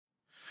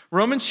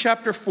Romans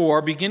chapter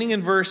 4, beginning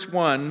in verse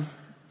 1,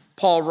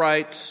 Paul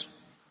writes,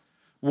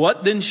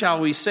 "What then shall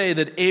we say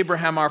that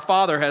Abraham our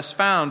father has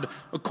found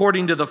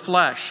according to the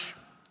flesh?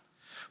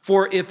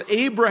 For if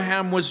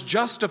Abraham was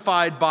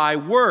justified by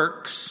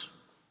works,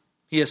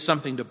 he has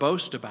something to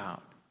boast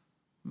about,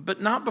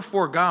 but not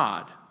before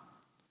God.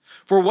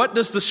 For what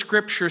does the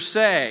Scripture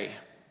say?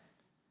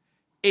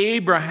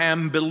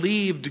 Abraham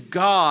believed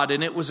God,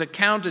 and it was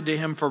accounted to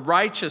him for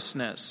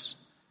righteousness.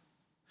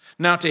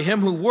 Now to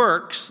him who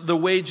works, the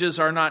wages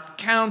are not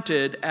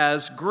counted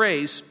as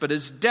grace, but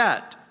as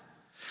debt.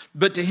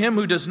 But to him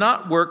who does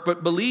not work,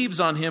 but believes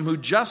on him who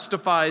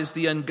justifies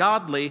the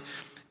ungodly,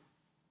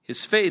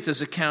 his faith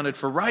is accounted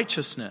for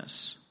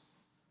righteousness.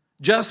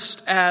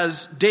 Just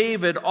as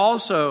David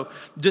also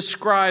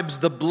describes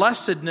the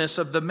blessedness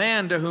of the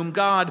man to whom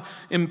God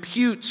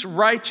imputes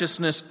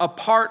righteousness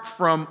apart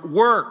from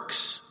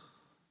works.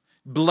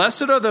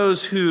 Blessed are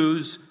those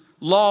whose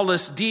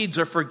lawless deeds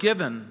are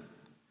forgiven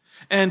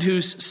and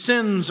whose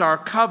sins are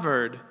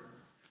covered.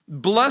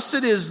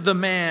 Blessed is the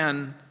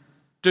man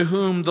to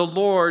whom the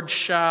Lord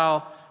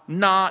shall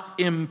not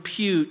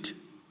impute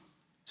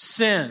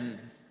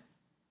sin."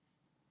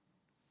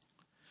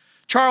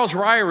 Charles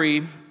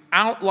Ryrie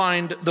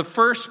outlined the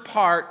first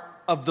part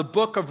of the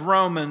book of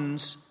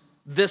Romans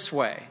this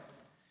way.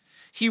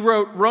 He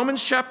wrote,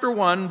 Romans chapter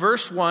 1,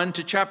 verse 1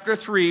 to chapter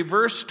 3,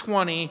 verse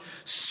 20,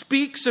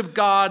 speaks of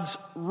God's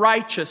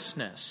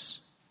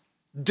righteousness,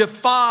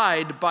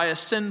 defied by a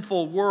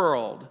sinful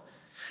world.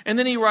 And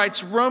then he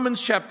writes,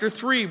 Romans chapter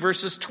 3,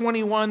 verses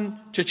 21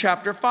 to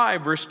chapter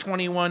 5, verse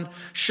 21,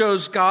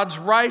 shows God's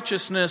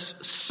righteousness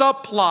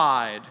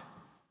supplied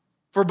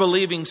for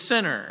believing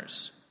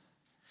sinners.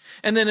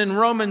 And then in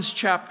Romans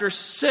chapter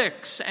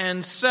 6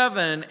 and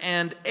 7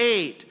 and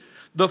 8,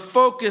 the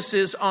focus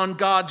is on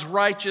God's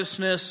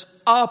righteousness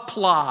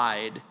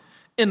applied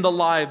in the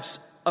lives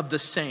of the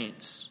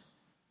saints.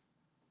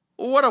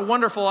 What a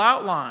wonderful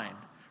outline.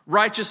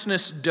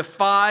 Righteousness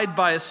defied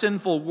by a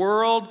sinful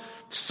world,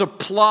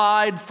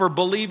 supplied for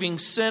believing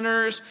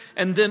sinners,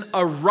 and then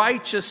a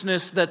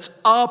righteousness that's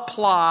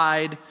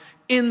applied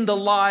in the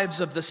lives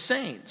of the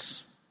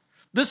saints.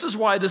 This is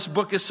why this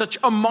book is such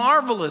a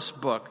marvelous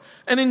book.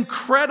 An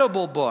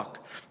incredible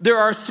book. There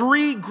are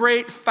three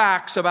great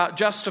facts about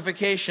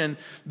justification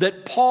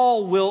that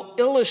Paul will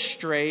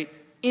illustrate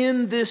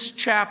in this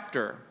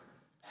chapter.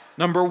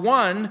 Number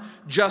one,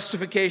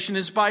 justification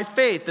is by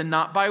faith and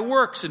not by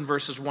works in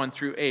verses 1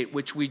 through 8,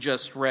 which we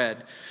just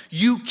read.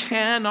 You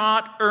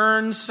cannot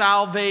earn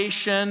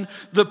salvation.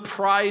 The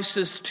price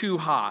is too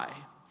high.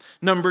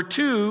 Number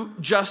two,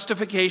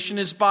 justification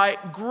is by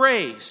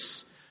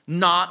grace,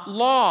 not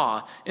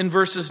law, in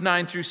verses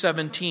 9 through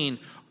 17.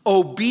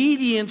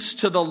 Obedience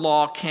to the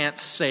law can't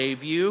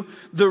save you.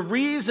 The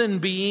reason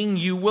being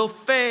you will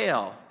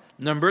fail.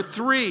 Number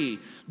three,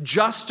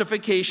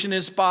 justification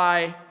is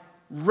by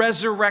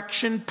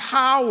resurrection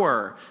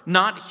power,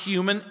 not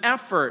human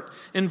effort.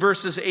 In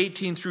verses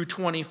 18 through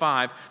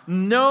 25,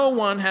 no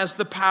one has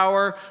the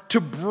power to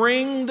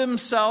bring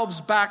themselves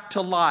back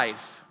to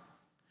life.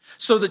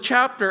 So the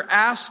chapter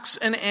asks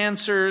and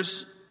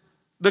answers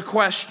the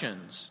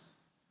questions.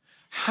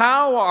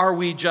 How are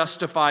we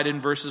justified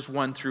in verses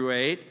 1 through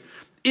 8?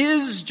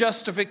 Is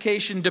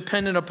justification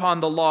dependent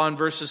upon the law in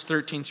verses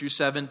 13 through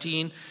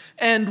 17?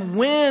 And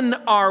when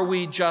are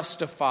we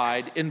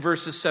justified in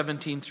verses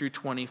 17 through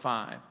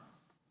 25?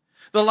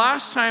 The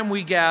last time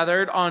we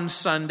gathered on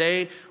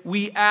Sunday,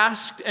 we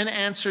asked and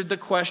answered the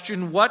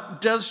question, what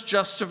does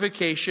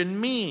justification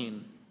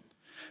mean?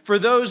 For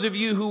those of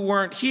you who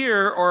weren't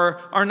here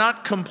or are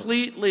not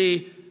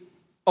completely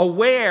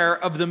aware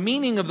of the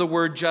meaning of the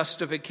word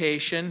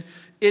justification,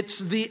 it's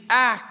the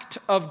act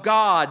of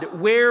God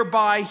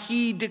whereby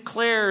he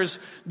declares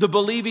the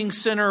believing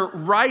sinner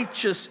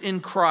righteous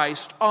in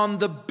Christ on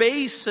the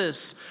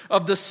basis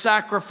of the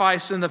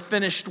sacrifice and the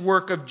finished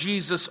work of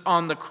Jesus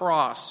on the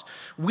cross.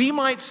 We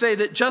might say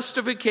that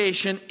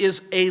justification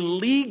is a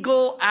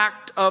legal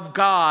act of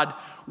God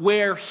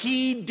where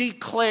he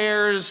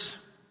declares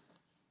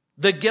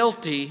the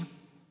guilty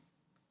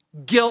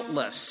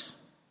guiltless.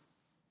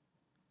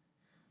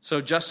 So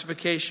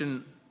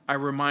justification, I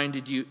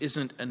reminded you,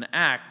 isn't an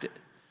act,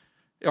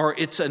 or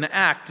it's an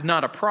act,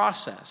 not a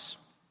process.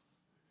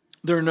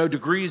 There are no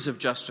degrees of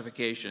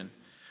justification.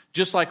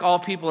 Just like all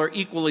people are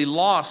equally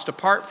lost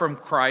apart from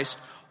Christ,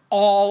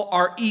 all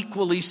are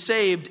equally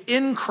saved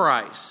in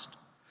Christ.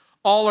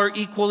 All are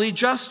equally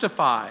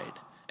justified,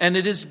 and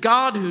it is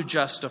God who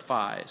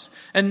justifies.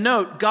 And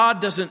note,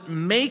 God doesn't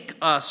make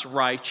us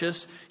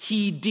righteous,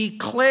 he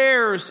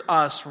declares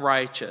us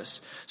righteous.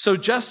 So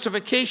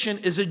justification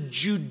is a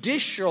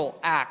judicial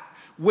act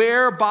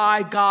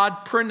whereby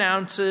God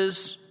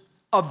pronounces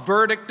a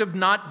verdict of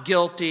not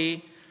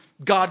guilty.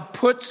 God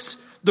puts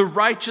the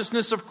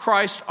righteousness of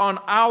Christ on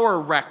our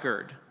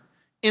record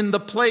in the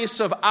place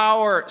of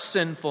our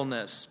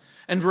sinfulness.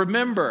 And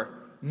remember,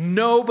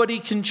 nobody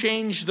can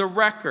change the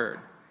record.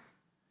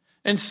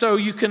 And so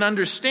you can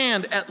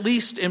understand, at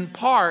least in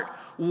part,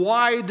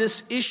 why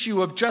this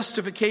issue of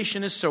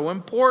justification is so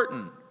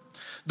important.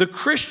 The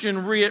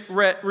Christian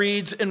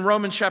reads in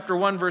Romans chapter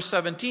 1, verse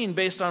 17,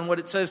 based on what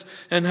it says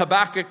in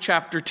Habakkuk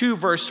chapter 2,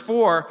 verse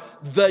 4,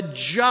 the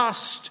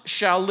just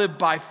shall live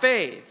by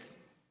faith.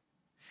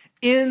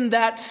 In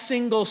that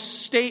single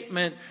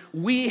statement,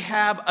 we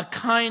have a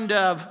kind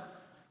of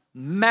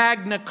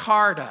Magna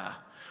Carta.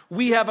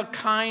 We have a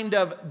kind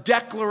of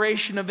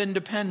Declaration of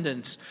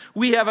Independence.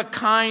 We have a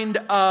kind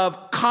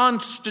of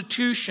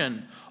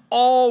Constitution,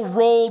 all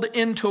rolled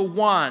into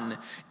one.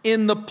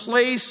 In the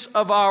place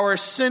of our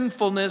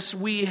sinfulness,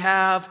 we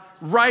have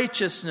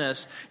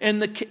righteousness. In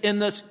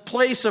this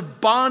place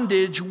of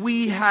bondage,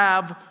 we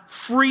have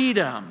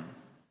freedom.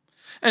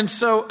 And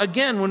so,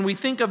 again, when we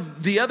think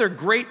of the other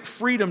great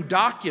freedom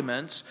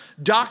documents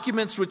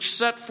which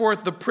set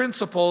forth the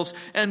principles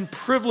and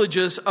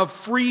privileges of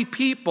free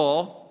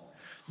people,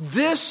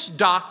 this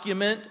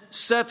document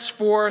sets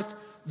forth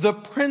the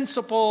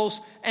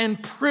principles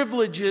and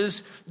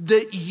privileges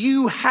that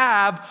you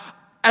have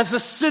as a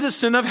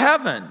citizen of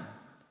heaven.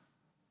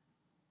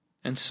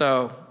 And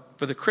so,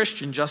 for the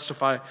Christian,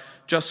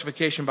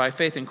 justification by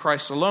faith in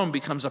Christ alone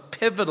becomes a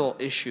pivotal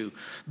issue.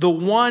 The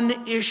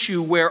one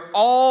issue where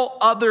all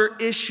other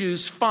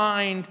issues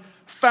find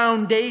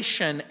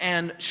foundation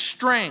and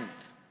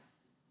strength.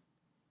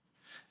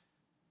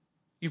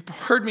 You've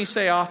heard me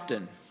say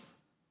often,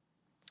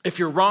 if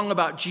you're wrong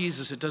about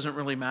Jesus, it doesn't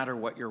really matter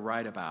what you're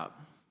right about.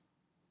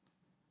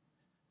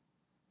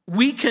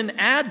 We can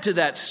add to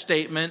that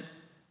statement,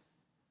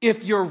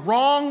 if you're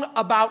wrong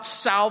about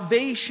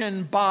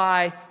salvation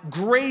by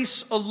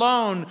grace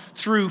alone,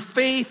 through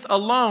faith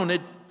alone,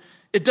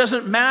 it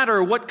doesn't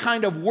matter what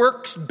kind of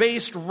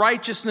works-based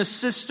righteousness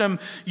system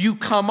you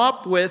come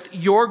up with,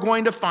 you're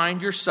going to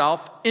find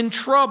yourself in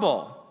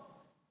trouble.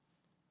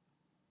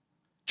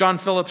 John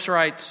Phillips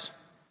writes,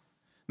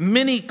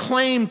 many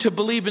claim to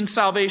believe in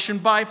salvation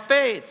by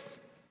faith,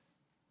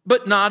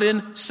 but not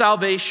in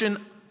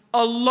salvation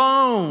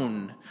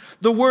alone.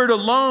 The word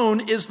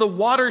alone is the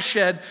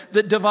watershed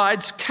that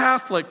divides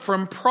Catholic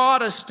from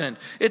Protestant.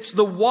 It's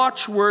the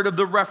watchword of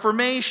the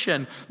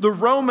Reformation. The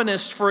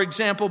Romanist, for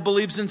example,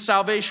 believes in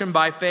salvation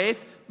by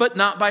faith, but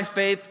not by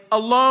faith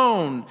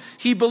alone.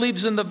 He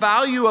believes in the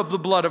value of the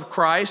blood of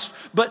Christ,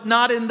 but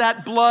not in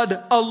that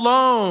blood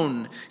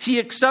alone. He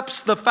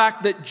accepts the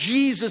fact that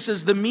Jesus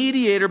is the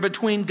mediator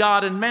between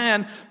God and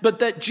man, but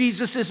that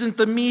Jesus isn't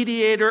the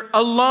mediator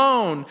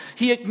alone.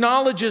 He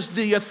acknowledges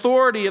the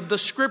authority of the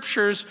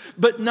Scriptures,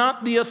 but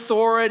not the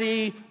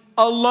authority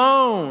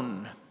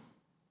alone.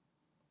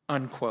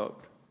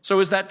 Unquote. So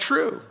is that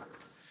true?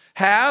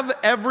 Have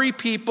every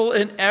people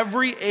in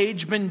every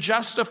age been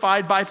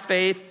justified by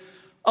faith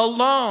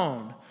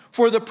alone?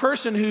 For the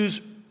person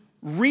who's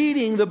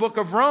reading the book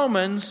of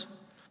Romans,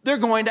 they're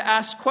going to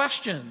ask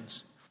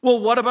questions. Well,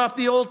 what about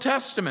the Old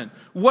Testament?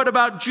 What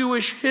about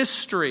Jewish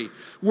history?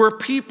 Were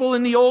people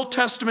in the Old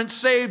Testament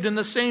saved in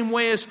the same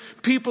way as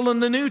people in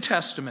the New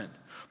Testament?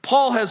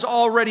 Paul has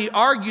already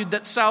argued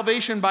that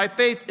salvation by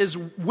faith is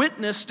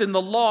witnessed in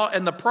the law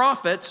and the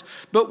prophets,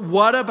 but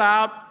what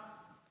about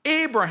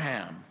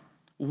Abraham?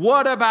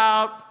 What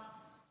about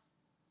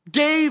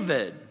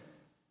David?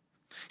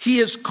 He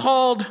is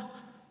called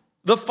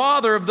the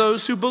father of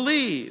those who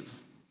believe.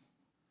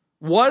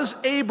 Was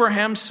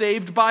Abraham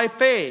saved by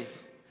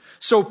faith?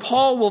 So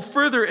Paul will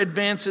further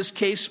advance his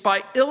case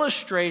by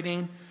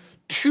illustrating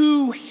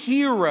two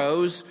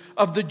heroes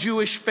of the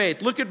Jewish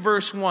faith. Look at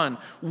verse 1.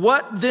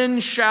 What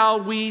then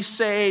shall we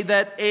say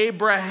that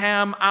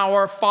Abraham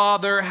our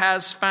father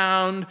has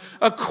found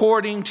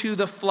according to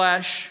the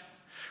flesh?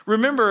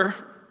 Remember,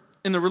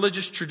 in the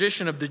religious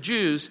tradition of the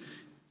Jews,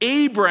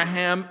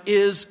 Abraham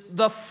is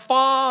the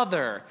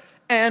father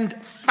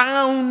and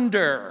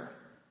founder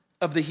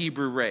of the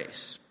Hebrew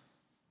race.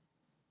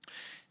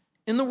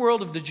 In the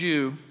world of the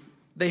Jew,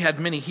 they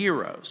had many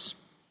heroes,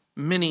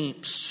 many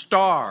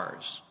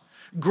stars,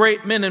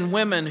 great men and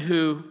women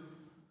who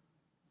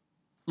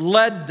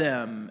led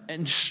them,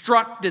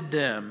 instructed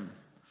them.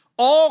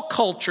 All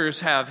cultures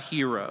have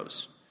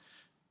heroes.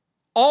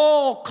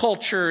 All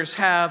cultures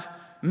have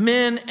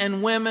men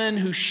and women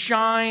who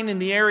shine in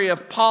the area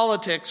of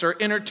politics or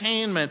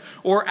entertainment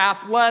or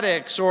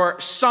athletics or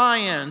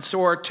science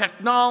or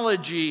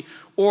technology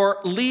or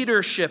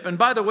leadership. And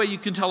by the way, you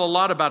can tell a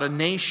lot about a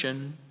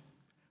nation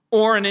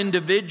or an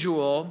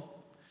individual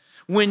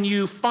when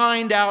you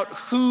find out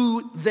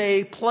who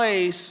they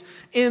place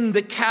in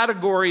the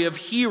category of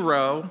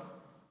hero.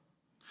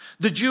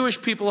 The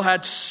Jewish people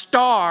had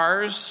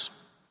stars.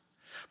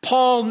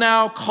 Paul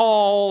now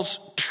calls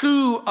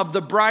two of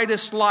the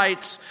brightest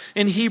lights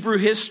in Hebrew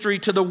history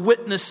to the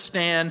witness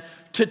stand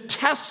to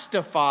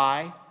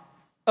testify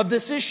of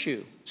this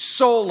issue.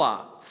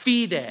 Sola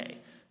fide,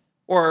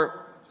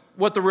 or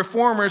what the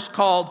Reformers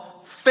called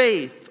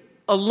faith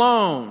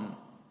alone.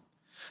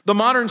 The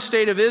modern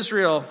state of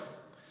Israel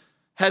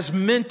has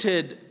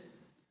minted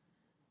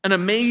an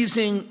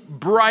amazing,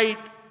 bright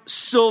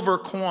silver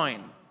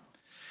coin.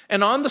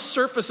 And on the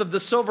surface of the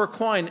silver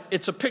coin,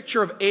 it's a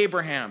picture of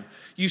Abraham.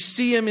 You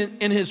see him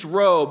in his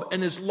robe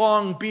and his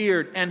long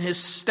beard and his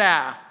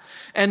staff.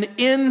 And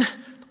in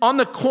on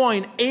the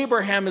coin,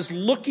 Abraham is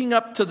looking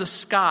up to the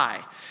sky.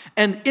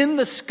 And in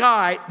the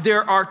sky,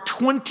 there are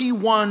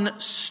 21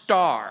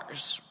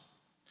 stars.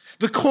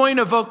 The coin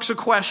evokes a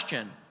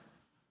question.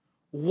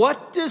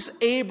 What does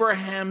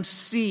Abraham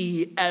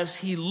see as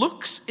he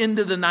looks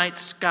into the night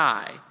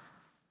sky?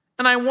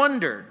 And I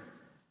wondered,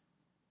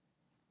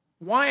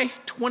 why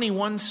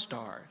 21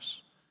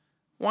 stars?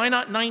 Why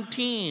not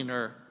 19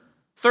 or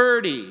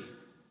 30?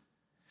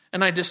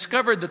 And I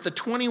discovered that the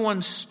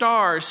 21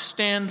 stars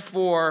stand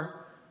for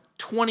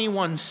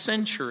 21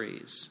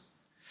 centuries.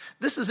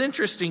 This is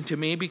interesting to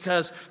me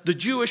because the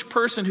Jewish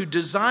person who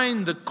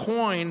designed the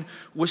coin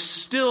was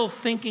still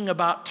thinking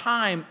about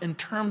time in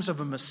terms of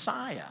a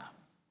Messiah.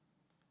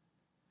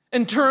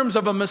 In terms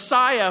of a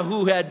Messiah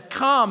who had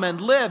come and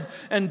lived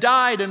and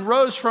died and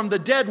rose from the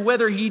dead,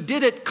 whether he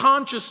did it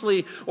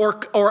consciously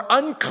or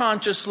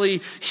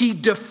unconsciously, he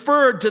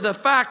deferred to the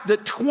fact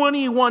that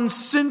 21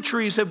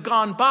 centuries have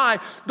gone by.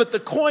 But the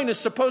coin is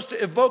supposed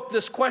to evoke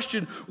this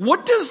question: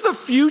 what does the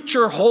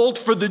future hold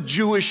for the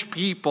Jewish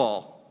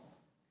people?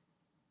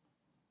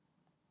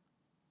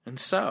 And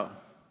so,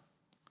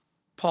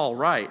 Paul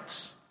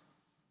writes,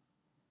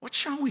 what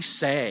shall we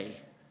say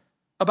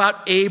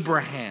about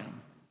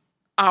Abraham,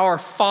 our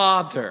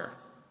father,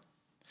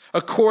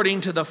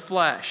 according to the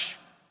flesh?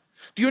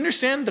 Do you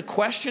understand the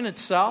question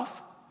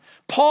itself?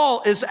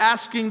 Paul is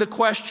asking the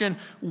question,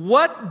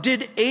 what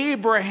did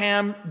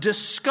Abraham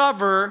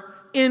discover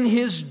in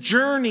his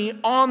journey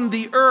on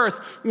the earth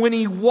when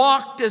he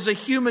walked as a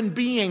human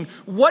being?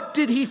 What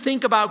did he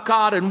think about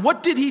God and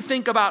what did he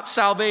think about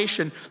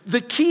salvation? The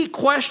key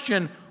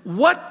question,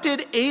 what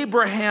did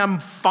Abraham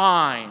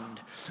find?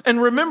 And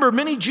remember,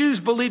 many Jews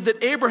believed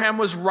that Abraham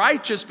was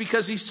righteous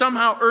because he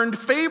somehow earned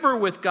favor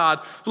with God.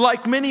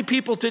 Like many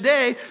people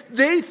today,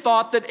 they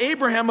thought that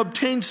Abraham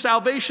obtained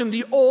salvation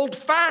the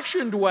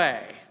old-fashioned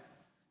way.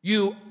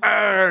 You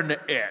earn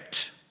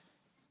it.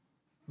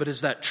 But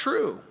is that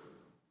true?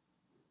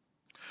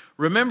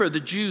 Remember, the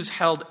Jews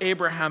held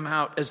Abraham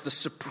out as the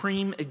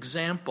supreme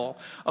example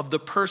of the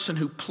person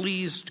who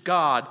pleased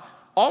God.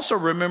 Also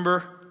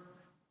remember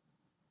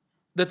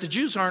that the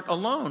Jews aren't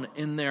alone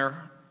in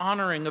their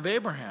honoring of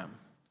Abraham.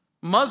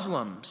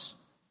 Muslims,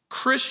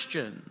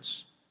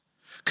 Christians,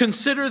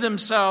 consider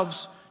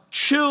themselves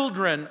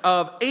children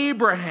of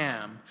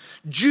Abraham.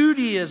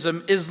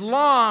 Judaism,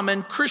 Islam,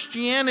 and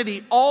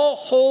Christianity all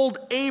hold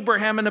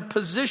Abraham in a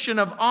position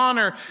of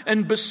honor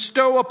and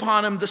bestow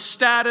upon him the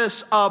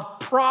status of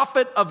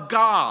prophet of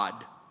God.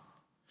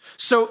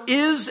 So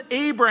is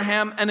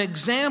Abraham an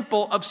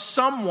example of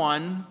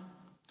someone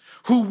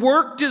who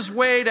worked his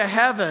way to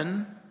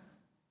heaven,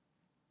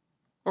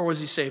 or was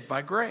he saved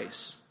by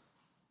grace?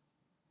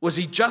 Was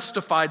he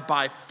justified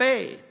by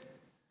faith?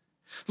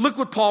 Look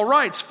what Paul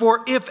writes,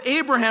 for if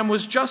Abraham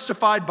was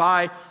justified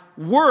by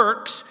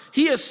works,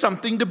 he has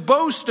something to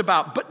boast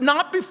about, but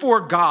not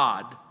before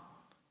God.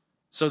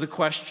 So the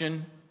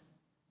question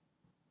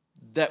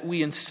that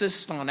we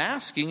insist on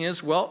asking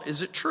is, well,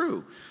 is it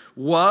true?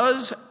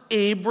 Was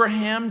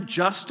Abraham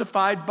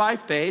justified by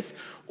faith,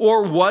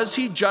 or was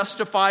he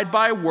justified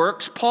by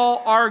works?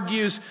 Paul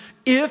argues,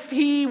 if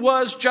he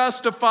was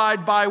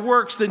justified by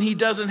works, then he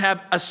doesn't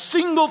have a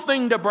single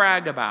thing to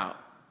brag about.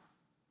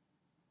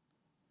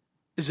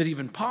 Is it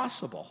even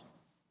possible?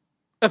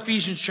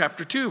 Ephesians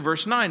chapter 2,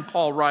 verse 9,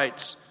 Paul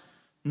writes,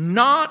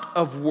 not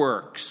of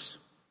works,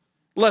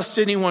 lest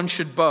anyone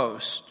should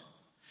boast.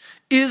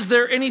 Is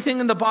there anything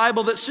in the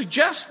Bible that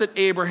suggests that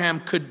Abraham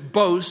could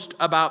boast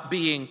about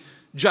being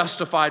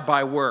justified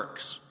by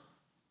works?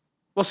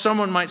 Well,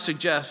 someone might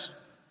suggest,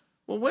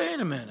 well, wait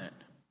a minute.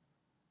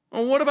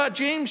 Well, what about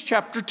James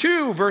chapter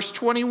 2, verse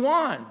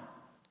 21?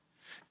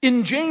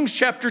 In James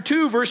chapter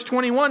 2, verse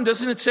 21,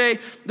 doesn't it say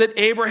that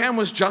Abraham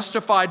was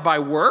justified by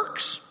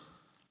works?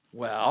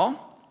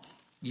 Well,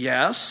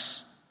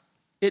 yes,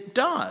 it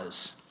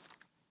does.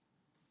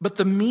 But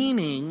the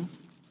meaning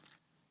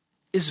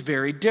is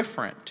very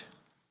different.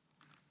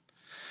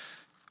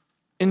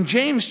 In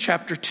James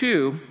chapter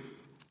 2,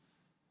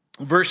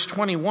 verse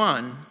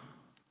 21,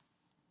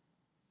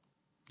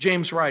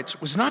 James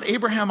writes, was not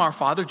Abraham our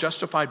father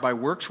justified by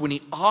works when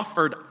he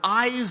offered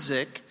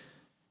Isaac,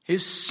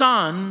 his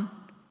son,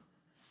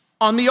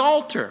 on the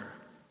altar?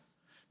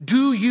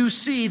 Do you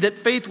see that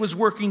faith was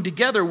working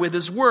together with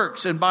his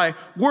works, and by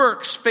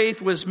works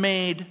faith was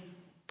made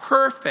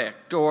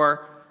perfect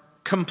or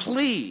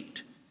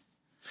complete?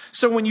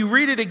 So when you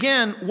read it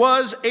again,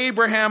 was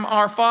Abraham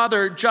our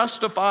father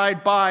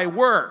justified by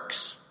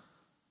works?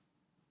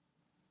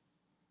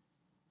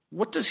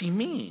 What does he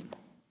mean?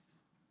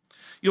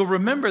 You'll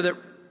remember that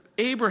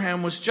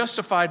Abraham was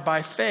justified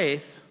by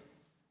faith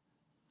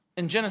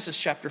in Genesis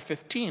chapter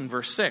 15,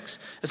 verse 6.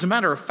 As a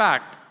matter of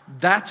fact,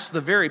 that's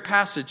the very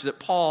passage that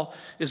Paul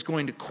is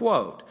going to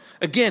quote.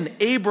 Again,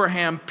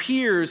 Abraham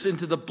peers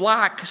into the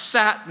black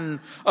satin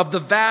of the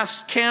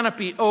vast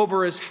canopy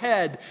over his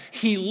head.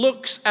 He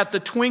looks at the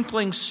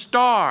twinkling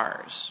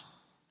stars.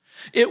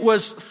 It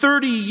was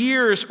 30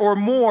 years or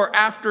more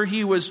after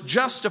he was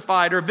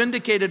justified or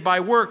vindicated by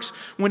works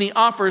when he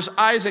offers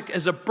Isaac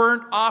as a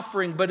burnt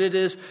offering. But it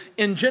is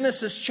in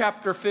Genesis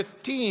chapter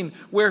 15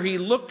 where he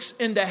looks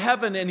into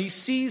heaven and he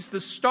sees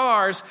the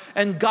stars,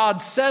 and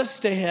God says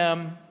to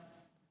him,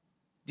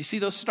 "Do you see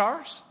those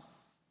stars?"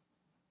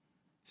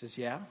 He says,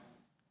 "Yeah."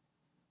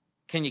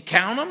 "Can you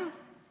count them?"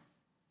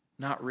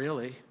 "Not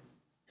really."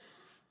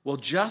 "Well,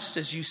 just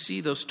as you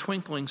see those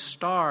twinkling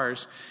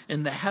stars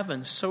in the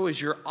heavens, so is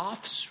your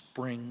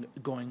offspring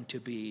going to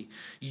be.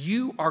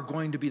 You are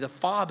going to be the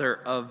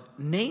father of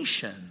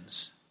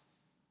nations."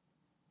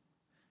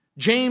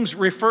 James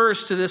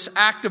refers to this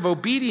act of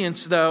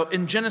obedience, though,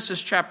 in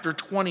Genesis chapter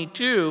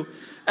 22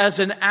 as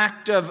an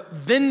act of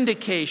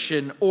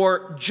vindication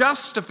or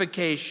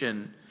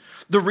justification,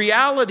 the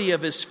reality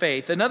of his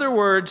faith. In other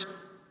words,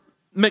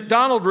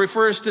 MacDonald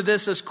refers to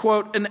this as,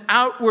 quote, "an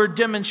outward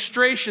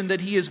demonstration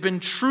that he has been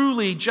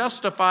truly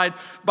justified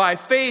by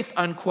faith,"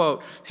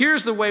 unquote.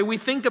 Here's the way we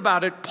think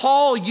about it.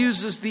 Paul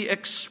uses the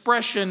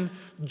expression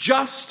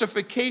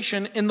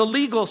justification in the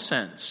legal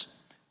sense,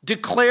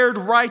 declared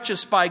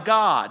righteous by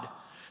God.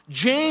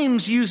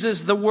 James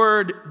uses the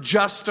word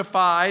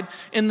justified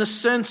in the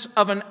sense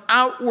of an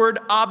outward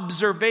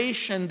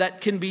observation that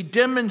can be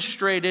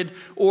demonstrated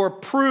or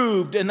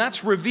proved, and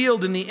that's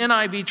revealed in the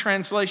NIV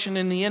translation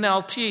in the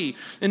NLT.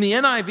 In the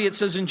NIV, it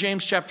says in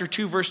James chapter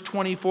 2, verse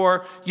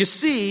 24, you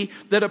see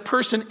that a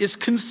person is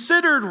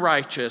considered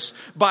righteous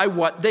by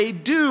what they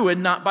do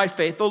and not by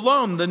faith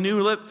alone. The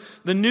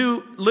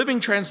New Living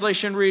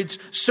Translation reads,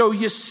 "So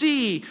you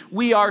see,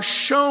 we are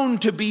shown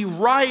to be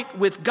right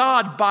with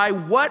God by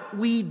what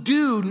we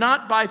do,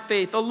 not by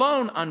faith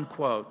alone,"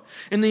 unquote.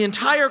 In the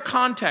entire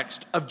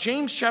context of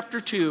James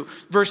chapter 2,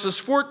 verses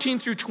 14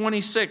 through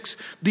 26,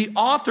 the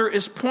author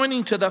is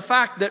pointing to the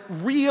fact that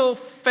real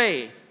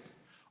faith,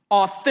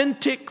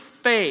 authentic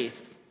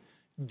faith,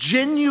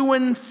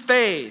 genuine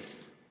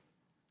faith,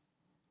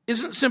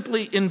 isn't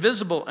simply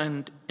invisible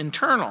and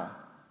internal,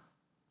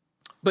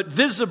 but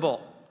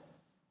visible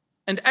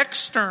and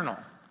external,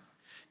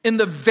 in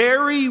the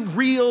very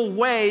real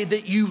way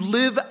that you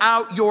live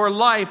out your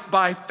life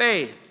by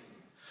faith.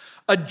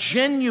 A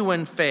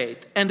genuine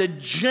faith and a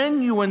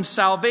genuine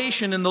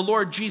salvation in the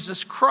Lord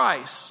Jesus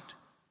Christ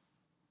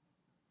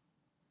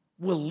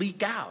will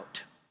leak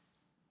out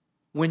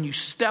when you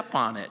step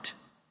on it.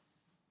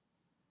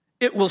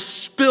 It will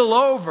spill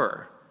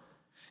over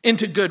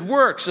into good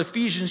works.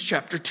 Ephesians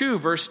chapter 2,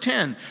 verse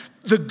 10.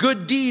 The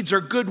good deeds or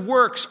good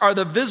works are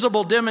the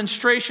visible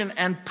demonstration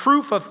and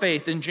proof of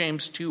faith in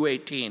James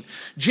 2:18.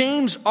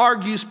 James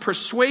argues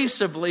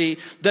persuasively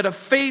that a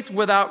faith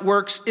without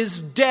works is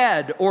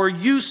dead or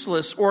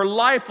useless or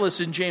lifeless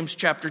in James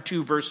chapter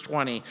 2, verse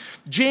 20.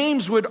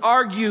 James would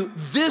argue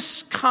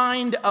this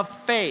kind of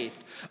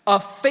faith, a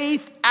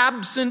faith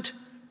absent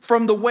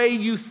from the way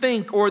you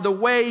think or the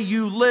way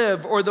you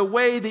live or the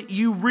way that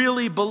you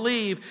really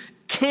believe,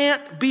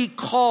 can't be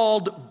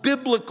called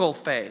biblical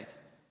faith.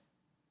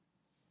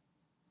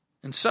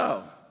 And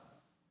so,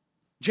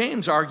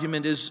 James'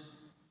 argument is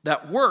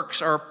that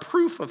works are a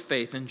proof of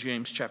faith in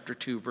James chapter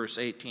 2, verse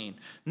 18,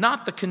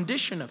 not the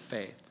condition of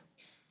faith.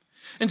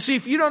 And see,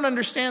 if you don't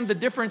understand the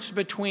difference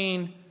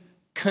between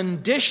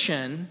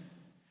condition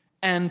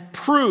and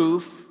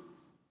proof,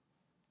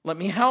 let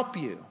me help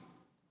you.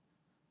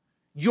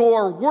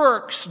 Your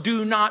works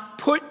do not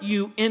put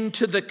you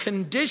into the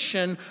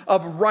condition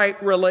of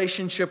right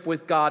relationship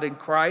with God in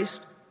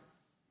Christ.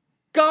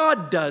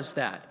 God does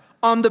that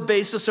on the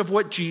basis of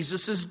what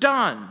Jesus has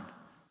done.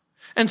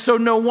 And so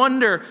no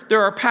wonder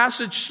there are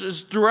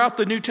passages throughout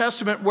the New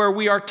Testament where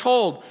we are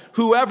told,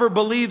 whoever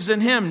believes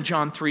in him,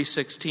 John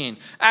 3:16,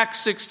 Acts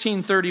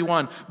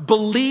 16:31,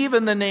 believe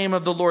in the name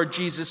of the Lord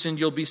Jesus and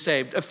you'll be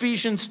saved.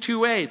 Ephesians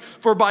 2:8,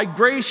 for by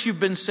grace you've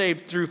been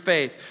saved through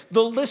faith.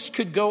 The list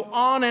could go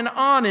on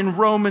in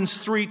Romans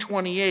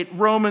 3:28,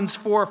 Romans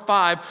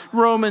 4:5,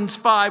 Romans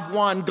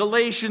 5:1,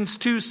 Galatians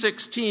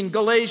 2:16,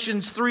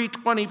 Galatians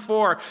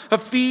 3:24,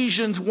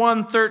 Ephesians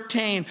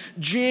 1:13,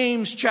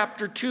 James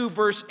chapter 2,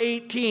 verse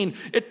 18.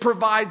 It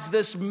provides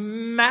this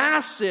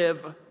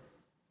massive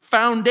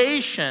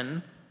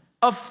foundation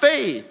of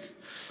faith.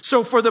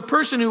 So for the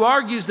person who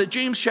argues that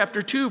James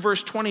chapter 2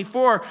 verse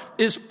 24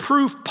 is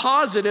proof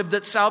positive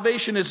that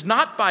salvation is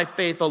not by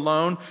faith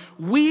alone,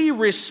 we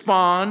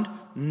respond,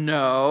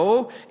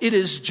 no, it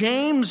is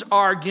James'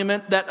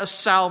 argument that a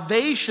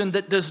salvation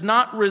that does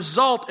not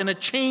result in a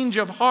change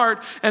of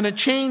heart and a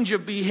change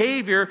of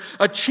behavior,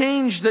 a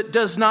change that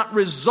does not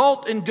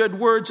result in good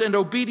words and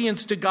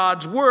obedience to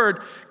God's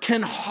word,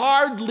 can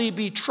hardly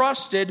be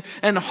trusted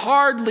and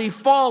hardly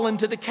fall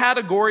into the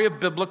category of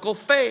biblical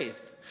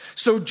faith.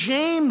 So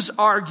James'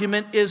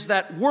 argument is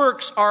that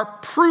works are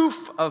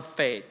proof of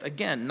faith.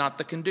 Again, not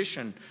the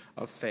condition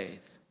of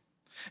faith.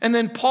 And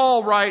then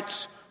Paul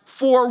writes,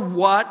 for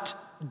what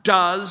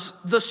does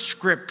the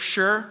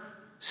scripture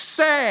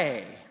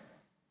say?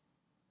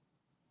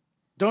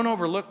 Don't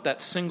overlook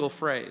that single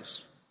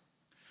phrase.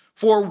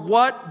 For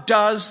what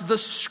does the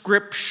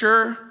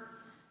scripture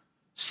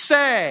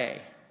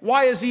say?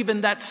 Why is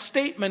even that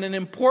statement an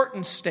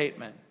important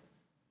statement?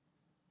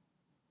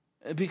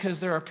 Because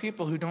there are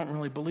people who don't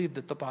really believe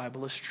that the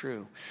Bible is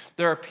true.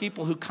 There are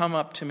people who come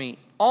up to me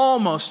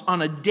almost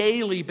on a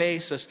daily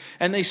basis,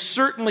 and they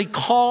certainly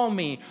call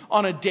me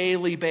on a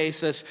daily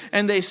basis,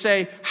 and they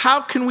say,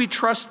 how can we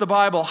trust the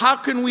Bible? How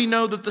can we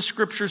know that the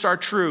scriptures are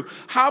true?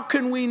 How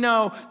can we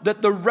know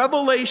that the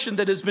revelation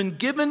that has been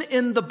given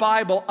in the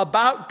Bible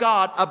about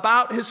God,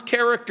 about his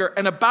character,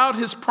 and about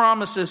his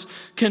promises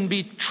can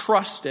be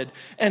trusted?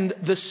 And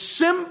the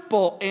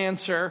simple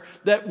answer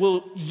that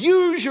will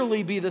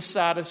usually be the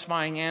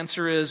satisfying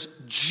answer is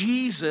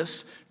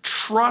Jesus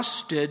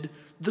trusted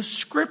the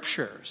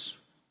scriptures.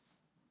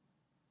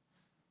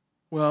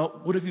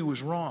 Well, what if he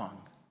was wrong?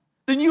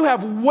 Then you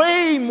have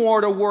way more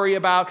to worry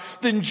about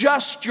than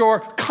just your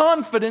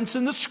confidence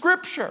in the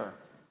scripture.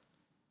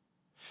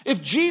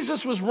 If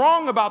Jesus was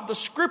wrong about the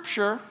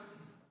scripture,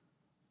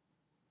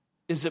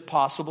 is it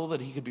possible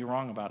that he could be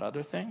wrong about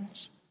other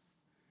things?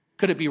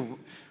 Could it be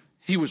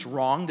he was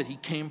wrong that he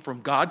came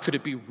from God? Could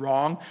it be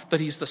wrong that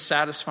he's the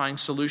satisfying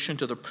solution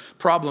to the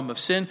problem of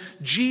sin?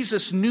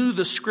 Jesus knew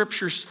the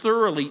scriptures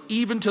thoroughly,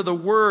 even to the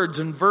words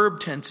and verb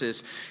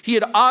tenses. He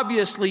had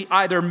obviously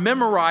either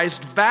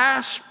memorized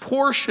vast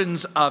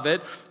portions of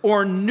it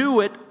or knew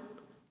it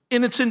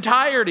in its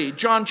entirety.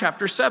 John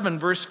chapter 7,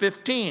 verse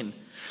 15.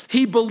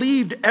 He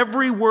believed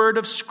every word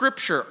of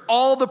Scripture.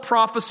 All the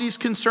prophecies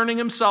concerning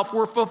himself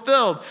were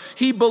fulfilled.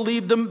 He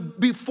believed them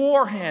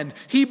beforehand.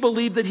 He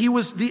believed that he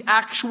was the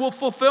actual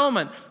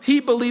fulfillment. He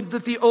believed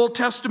that the Old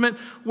Testament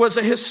was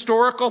a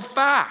historical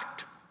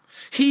fact.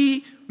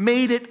 He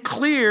made it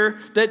clear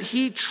that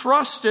he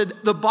trusted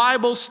the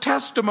Bible's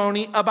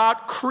testimony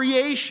about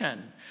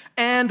creation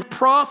and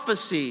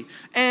prophecy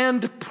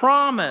and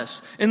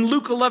promise. In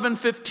Luke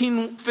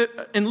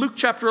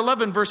chapter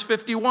 11, verse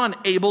 51,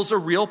 Abel's a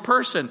real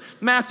person.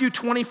 Matthew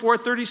 24,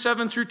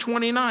 37 through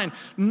 29,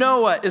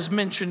 Noah is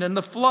mentioned in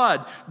the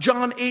flood.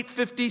 John 8,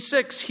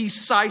 56, he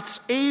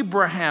cites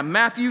Abraham.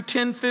 Matthew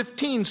 10,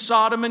 15,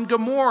 Sodom and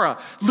Gomorrah.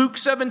 Luke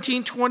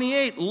 17,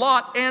 28,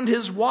 Lot and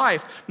his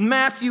wife.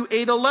 Matthew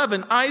 8,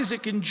 11,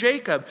 Isaac and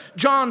Jacob.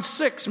 John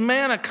 6,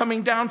 manna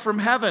coming down from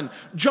heaven.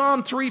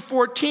 John 3,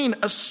 14,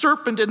 a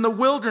serpent in the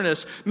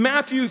wilderness.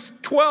 Matthew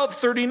 12,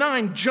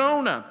 39,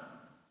 Jonah.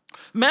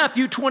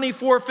 Matthew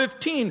 24,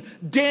 15,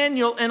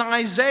 Daniel and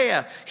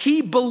Isaiah.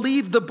 He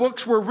believed the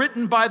books were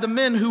written by the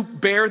men who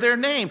bear their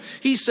name.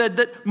 He said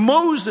that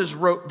Moses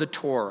wrote the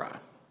Torah.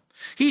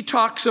 He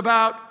talks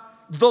about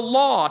the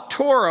law.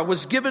 Torah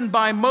was given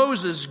by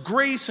Moses.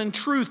 Grace and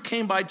truth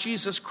came by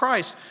Jesus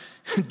Christ.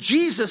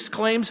 Jesus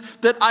claims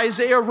that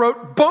Isaiah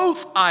wrote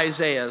both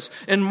Isaiahs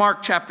in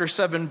Mark chapter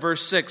 7,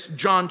 verse 6,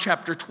 John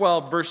chapter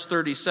 12, verse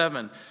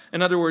 37.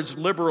 In other words,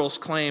 liberals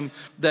claim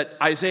that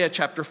Isaiah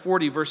chapter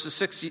 40,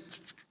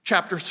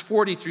 chapters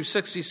 40 through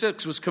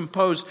 66 was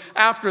composed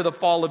after the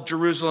fall of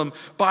Jerusalem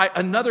by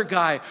another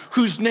guy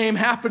whose name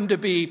happened to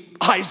be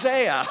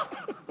Isaiah,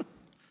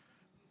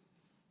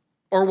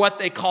 or what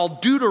they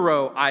call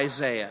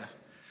Deutero-Isaiah.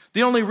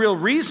 The only real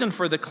reason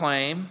for the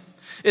claim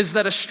is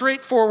that a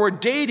straightforward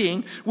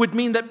dating would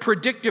mean that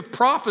predictive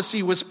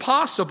prophecy was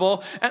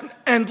possible,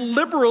 and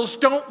liberals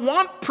don't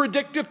want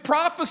predictive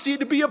prophecy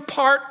to be a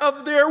part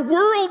of their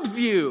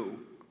worldview.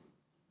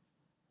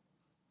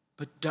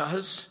 But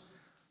does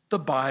the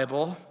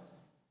Bible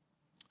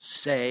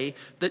say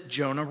that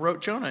Jonah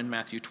wrote Jonah in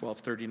Matthew 12,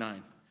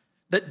 39?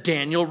 That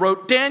Daniel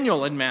wrote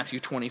Daniel in Matthew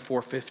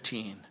 24,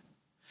 15?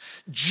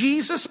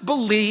 Jesus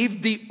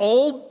believed the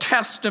Old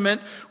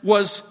Testament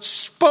was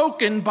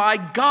spoken by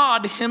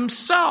God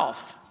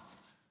himself.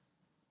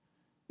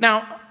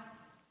 Now,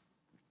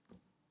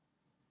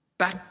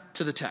 back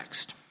to the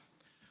text.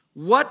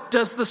 What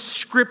does the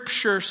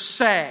scripture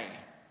say?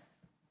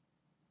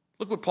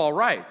 Look what Paul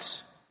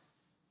writes.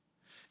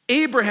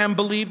 Abraham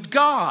believed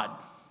God,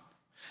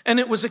 and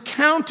it was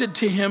accounted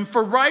to him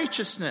for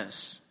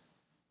righteousness.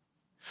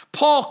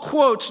 Paul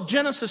quotes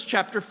Genesis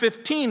chapter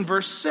 15,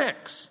 verse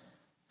 6.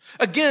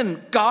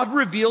 Again, God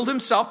revealed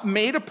himself,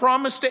 made a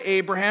promise to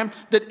Abraham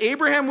that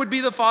Abraham would be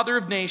the father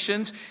of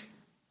nations.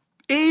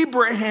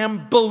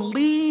 Abraham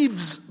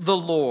believes the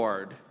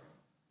Lord.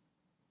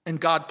 And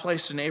God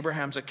placed in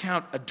Abraham's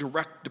account a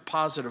direct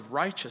deposit of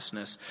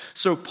righteousness.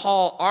 So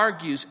Paul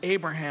argues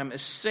Abraham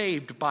is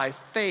saved by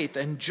faith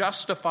and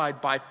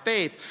justified by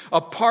faith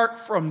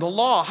apart from the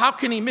law. How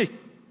can he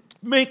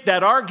make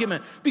that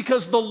argument?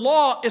 Because the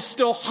law is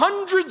still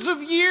hundreds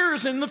of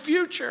years in the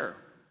future.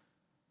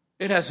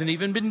 It hasn't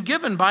even been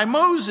given by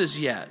Moses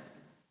yet.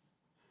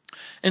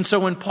 And so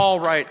when Paul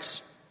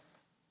writes,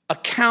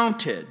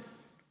 accounted,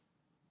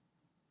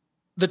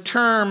 the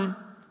term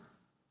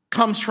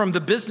comes from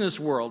the business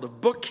world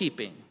of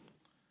bookkeeping.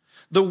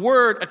 The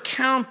word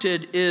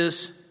accounted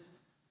is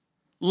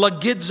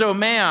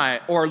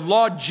logizomai or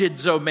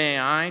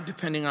logizomai,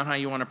 depending on how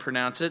you want to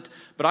pronounce it,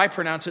 but I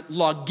pronounce it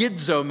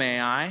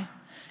logizomai.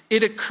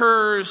 It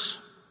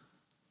occurs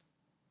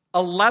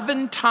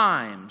 11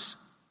 times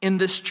in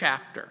this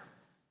chapter.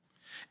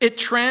 It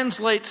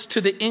translates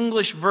to the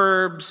English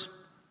verbs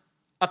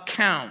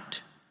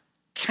account,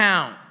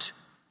 count,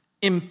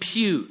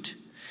 impute.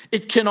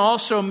 It can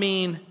also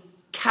mean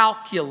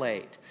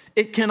calculate.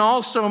 It can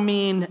also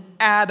mean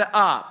add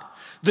up.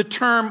 The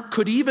term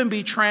could even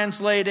be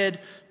translated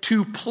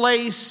to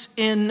place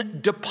in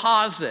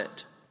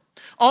deposit,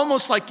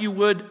 almost like you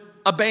would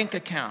a bank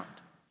account.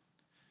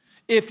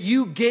 If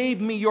you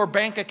gave me your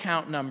bank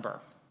account number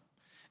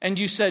and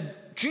you said,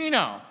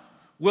 Gino,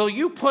 will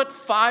you put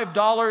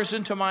 $5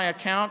 into my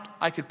account?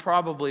 I could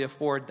probably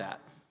afford that.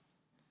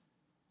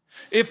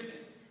 If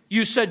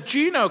you said,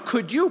 Gino,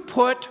 could you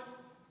put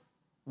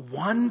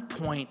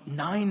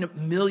 $1.9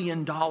 million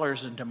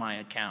into my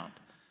account?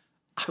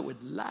 I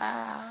would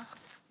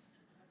laugh.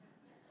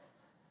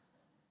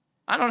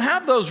 I don't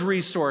have those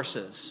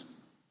resources.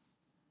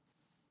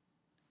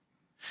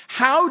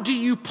 How do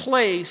you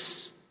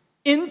place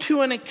into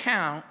an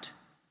account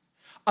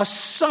a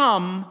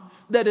sum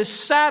that is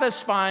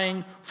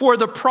satisfying for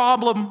the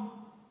problem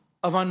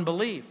of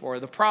unbelief, or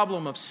the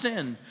problem of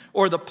sin,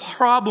 or the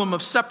problem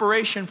of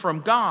separation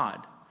from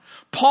God?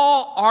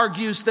 Paul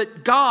argues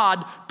that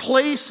God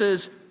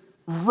places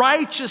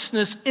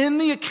righteousness in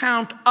the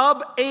account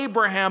of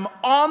Abraham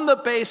on the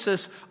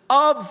basis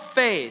of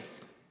faith.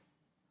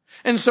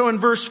 And so in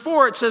verse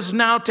 4 it says,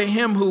 now to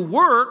him who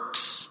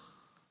works,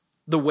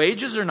 the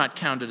wages are not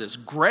counted as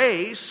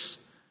grace,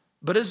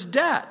 but as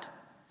debt.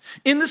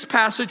 In this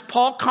passage,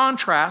 Paul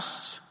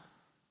contrasts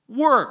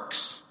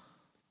works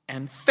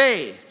and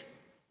faith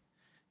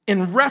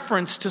in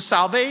reference to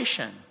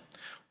salvation.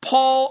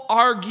 Paul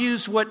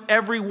argues what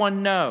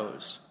everyone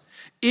knows.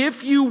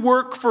 If you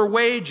work for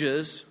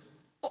wages,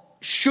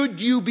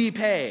 should you be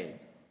paid?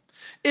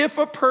 If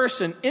a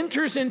person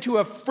enters into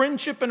a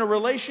friendship and a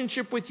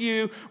relationship with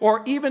you,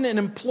 or even an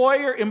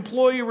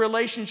employer-employee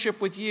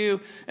relationship with you,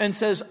 and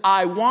says,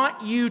 I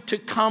want you to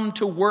come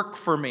to work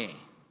for me.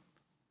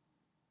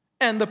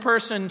 And the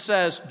person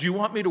says, do you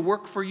want me to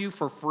work for you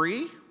for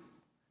free?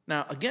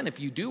 Now, again, if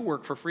you do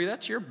work for free,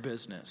 that's your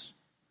business.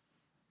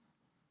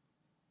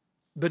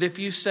 But if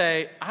you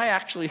say, I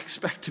actually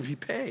expect to be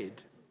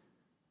paid,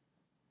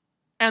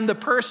 and the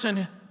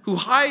person who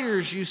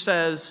hires you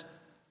says,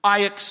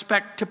 I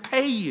expect to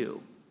pay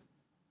you,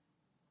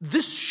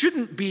 this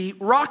shouldn't be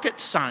rocket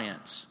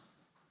science.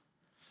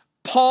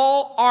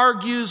 Paul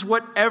argues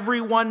what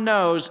everyone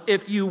knows.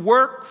 If you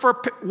work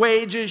for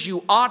wages,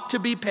 you ought to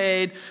be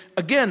paid.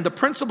 Again, the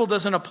principle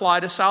doesn't apply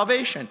to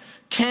salvation.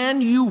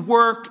 Can you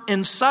work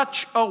in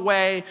such a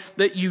way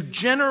that you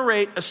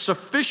generate a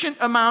sufficient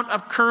amount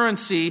of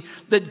currency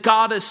that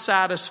God is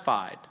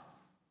satisfied?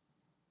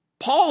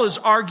 Paul is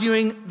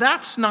arguing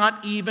that's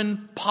not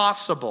even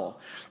possible.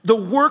 The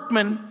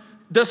workman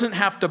doesn't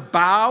have to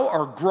bow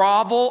or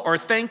grovel or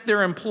thank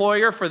their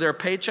employer for their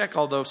paycheck,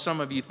 although some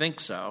of you think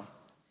so.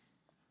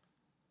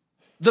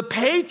 The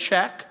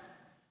paycheck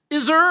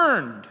is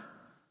earned.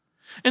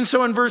 And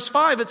so in verse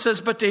 5 it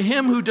says, but to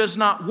him who does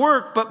not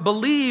work but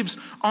believes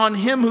on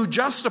him who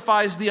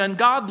justifies the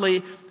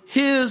ungodly,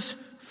 his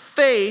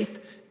faith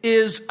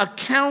is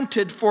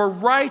accounted for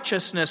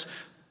righteousness.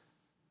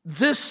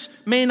 This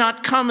may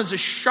not come as a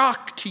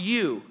shock to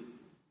you,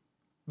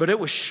 but it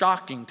was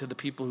shocking to the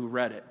people who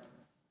read it.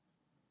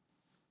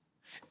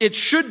 It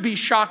should be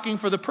shocking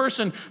for the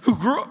person who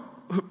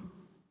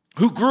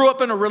grew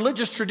up in a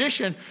religious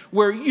tradition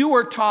where you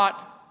were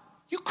taught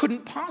you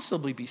couldn't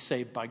possibly be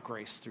saved by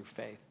grace through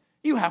faith.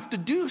 You have to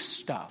do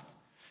stuff.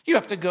 You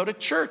have to go to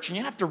church, and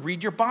you have to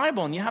read your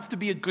Bible, and you have to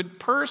be a good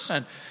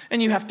person,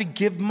 and you have to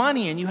give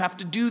money, and you have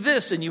to do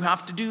this, and you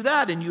have to do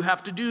that, and you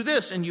have to do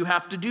this, and you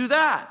have to do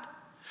that.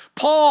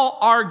 Paul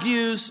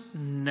argues,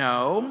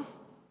 no,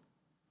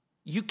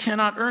 you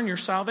cannot earn your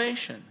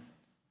salvation.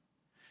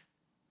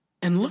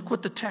 And look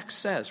what the text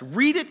says.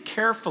 Read it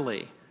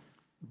carefully.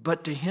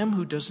 But to him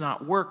who does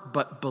not work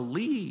but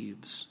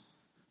believes.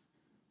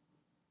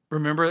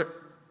 Remember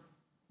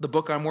the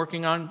book I'm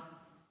working on,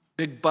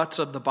 Big Butts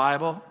of the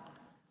Bible?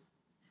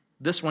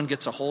 This one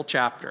gets a whole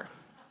chapter.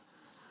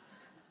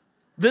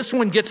 This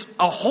one gets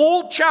a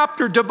whole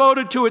chapter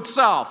devoted to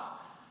itself.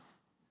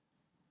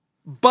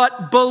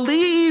 But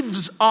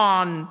believes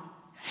on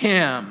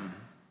him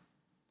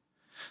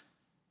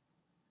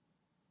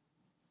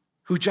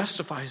who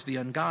justifies the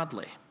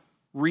ungodly.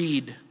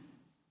 Read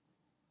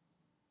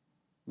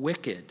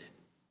wicked.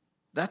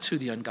 That's who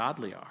the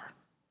ungodly are.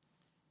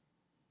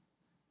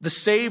 The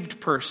saved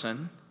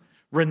person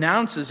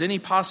renounces any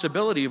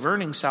possibility of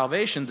earning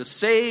salvation. The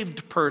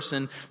saved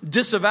person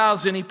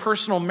disavows any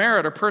personal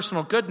merit or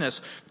personal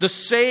goodness. The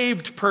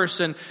saved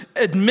person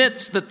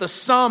admits that the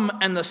sum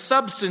and the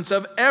substance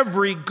of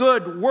every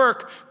good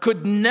work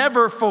could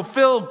never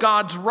fulfill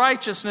God's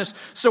righteousness.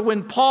 So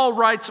when Paul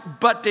writes,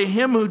 but to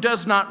him who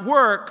does not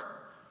work,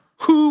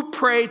 who,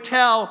 pray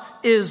tell,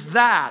 is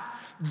that?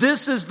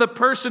 This is the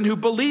person who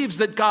believes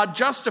that God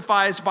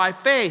justifies by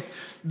faith.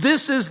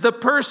 This is the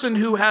person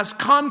who has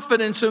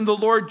confidence in the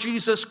Lord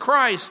Jesus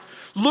Christ.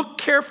 Look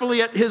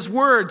carefully at his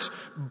words.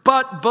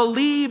 But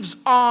believes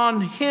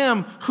on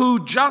him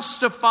who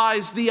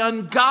justifies the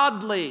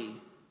ungodly.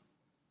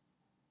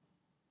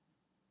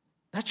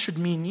 That should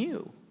mean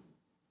you.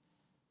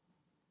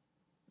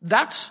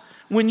 That's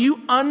when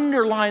you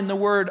underline the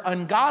word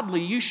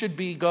ungodly, you should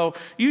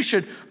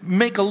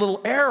make a little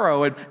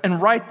arrow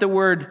and write the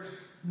word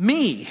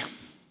me.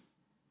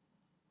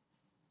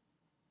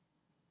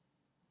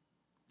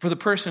 For the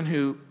person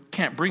who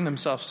can't bring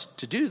themselves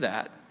to do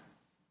that,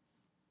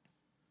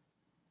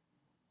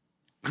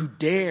 who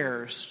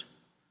dares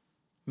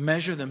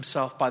measure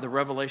themselves by the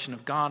revelation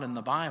of God in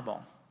the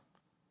Bible,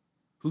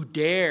 who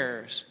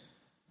dares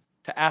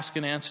to ask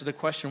and answer the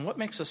question, what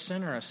makes a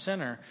sinner a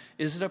sinner?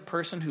 Is it a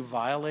person who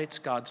violates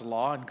God's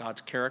law and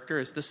God's character?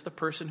 Is this the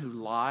person who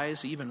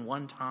lies even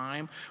one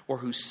time, or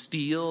who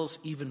steals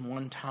even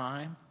one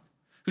time?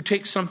 Who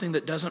takes something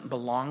that doesn't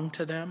belong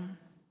to them?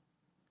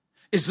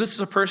 Is this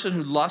the person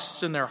who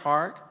lusts in their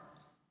heart?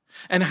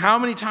 And how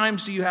many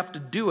times do you have to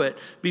do it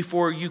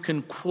before you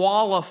can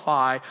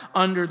qualify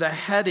under the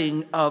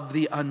heading of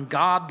the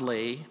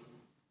ungodly?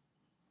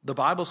 The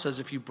Bible says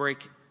if you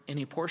break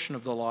any portion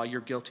of the law,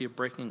 you're guilty of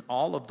breaking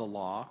all of the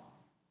law.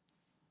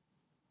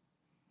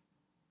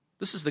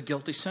 This is the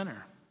guilty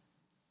sinner.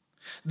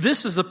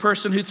 This is the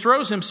person who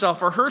throws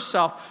himself or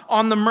herself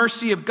on the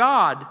mercy of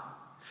God.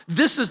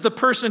 This is the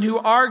person who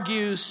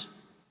argues,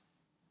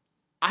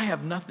 I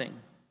have nothing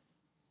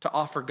to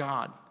offer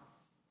God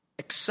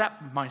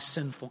except my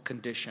sinful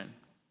condition.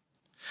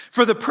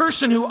 For the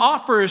person who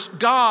offers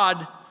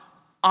God,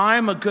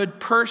 I'm a good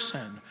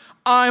person.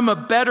 I'm a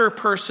better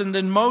person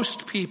than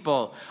most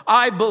people.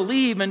 I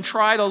believe and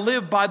try to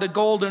live by the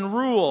golden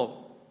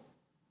rule.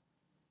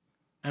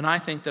 And I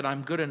think that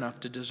I'm good enough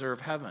to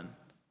deserve heaven.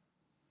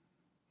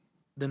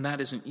 Then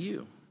that isn't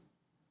you.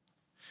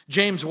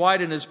 James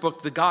White, in his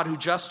book, The God Who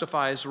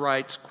Justifies,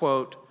 writes,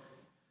 quote,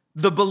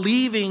 the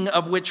believing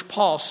of which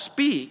Paul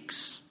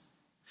speaks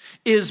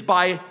is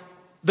by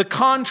the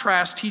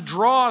contrast he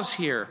draws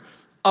here,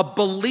 a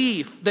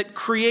belief that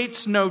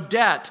creates no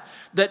debt,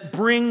 that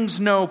brings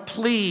no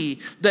plea,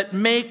 that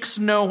makes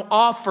no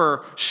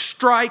offer,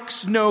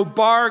 strikes no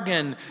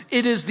bargain.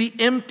 It is the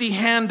empty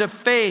hand of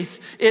faith.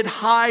 It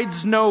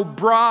hides no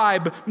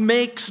bribe,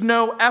 makes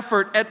no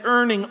effort at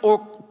earning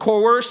or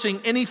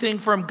coercing anything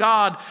from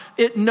God.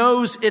 It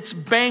knows it's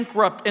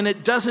bankrupt and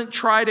it doesn't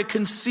try to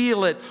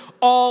conceal it.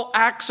 All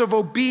acts of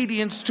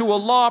obedience to a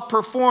law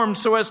performed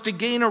so as to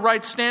gain a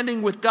right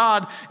standing with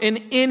God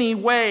in any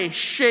way,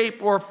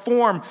 shape, or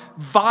form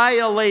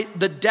violate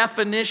the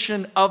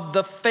definition of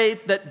the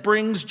faith that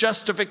brings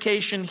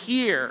justification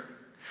here.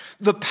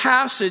 The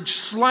passage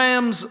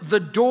slams the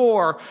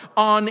door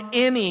on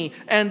any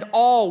and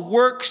all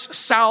works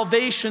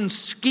salvation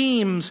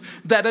schemes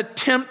that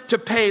attempt to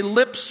pay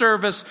lip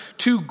service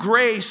to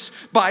grace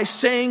by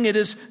saying it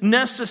is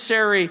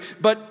necessary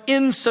but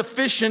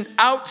insufficient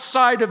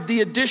outside of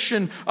the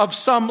addition of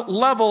some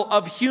level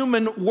of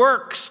human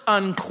works,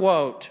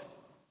 unquote.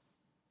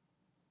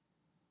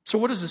 So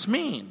what does this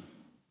mean?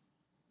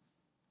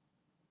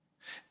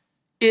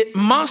 It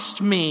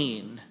must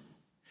mean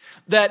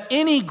that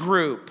any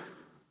group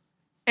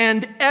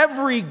and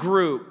every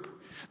group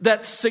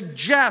that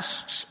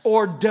suggests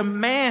or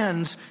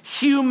demands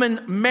human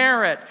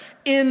merit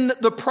in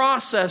the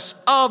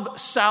process of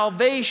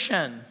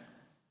salvation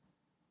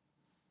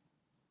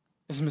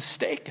is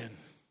mistaken.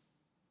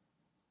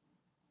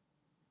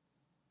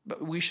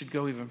 But we should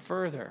go even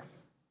further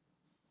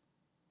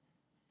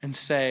and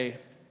say,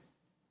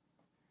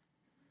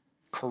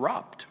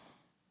 corrupt.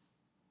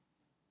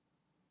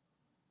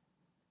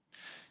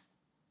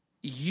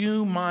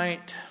 You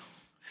might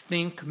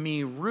think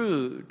me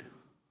rude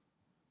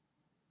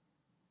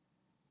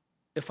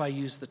if I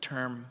use the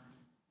term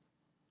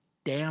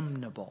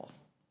damnable.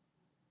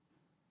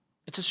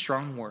 It's a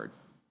strong word,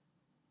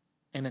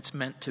 and it's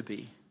meant to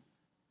be.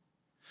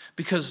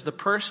 Because the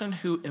person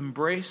who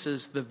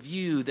embraces the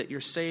view that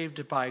you're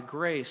saved by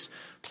grace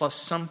plus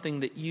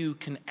something that you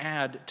can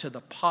add to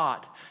the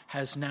pot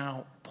has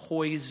now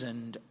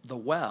poisoned the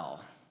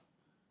well.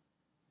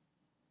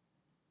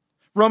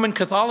 Roman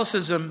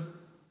Catholicism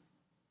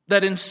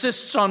that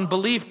insists on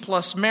belief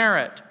plus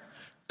merit,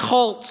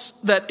 cults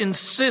that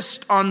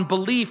insist on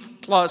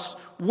belief plus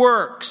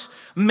works,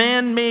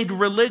 man-made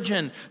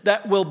religion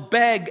that will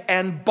beg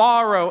and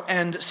borrow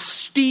and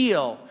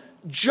steal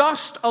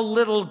just a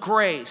little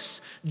grace,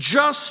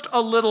 just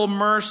a little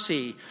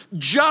mercy,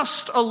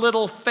 just a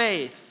little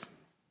faith,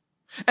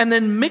 and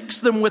then mix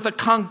them with a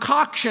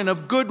concoction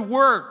of good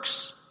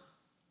works,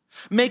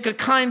 make a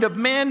kind of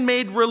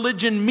man-made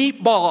religion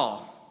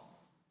meatball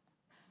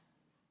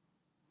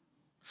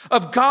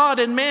of God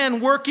and man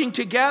working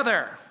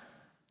together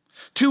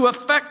to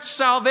effect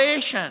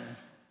salvation.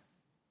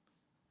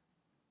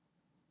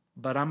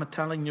 But I'm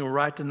telling you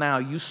right now,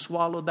 you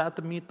swallow that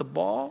to meet the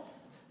ball,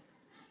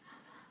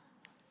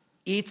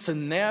 it's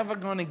never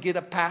going to get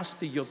it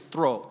past your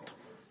throat.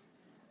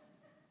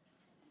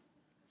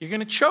 You're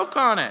going to choke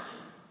on it.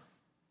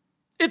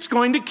 It's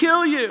going to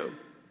kill you.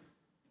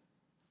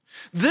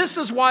 This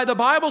is why the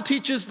Bible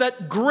teaches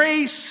that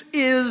grace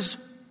is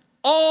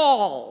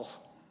all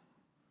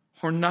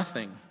or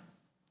nothing.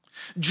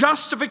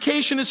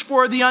 Justification is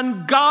for the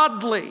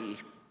ungodly.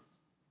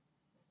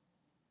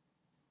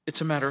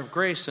 It's a matter of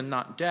grace and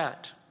not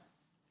debt.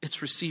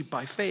 It's received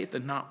by faith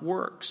and not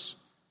works.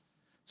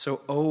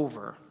 So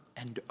over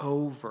and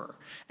over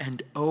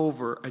and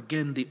over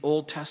again, the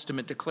Old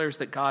Testament declares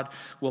that God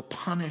will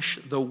punish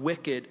the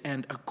wicked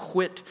and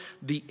acquit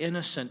the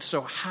innocent.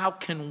 So how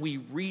can we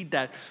read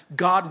that?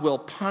 God will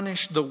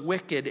punish the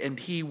wicked and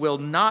he will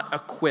not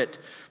acquit.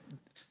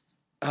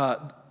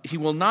 He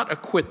will not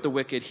acquit the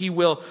wicked. He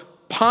will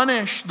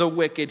punish the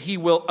wicked. He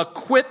will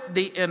acquit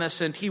the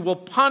innocent. He will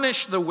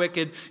punish the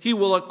wicked. He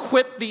will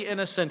acquit the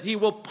innocent. He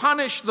will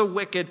punish the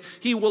wicked.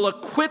 He will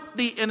acquit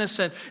the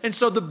innocent. And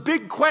so the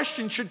big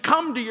question should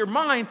come to your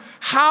mind: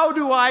 how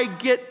do I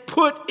get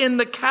put in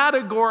the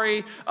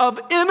category of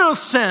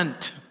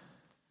innocent?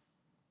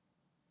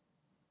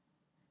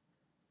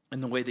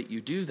 And the way that you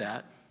do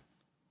that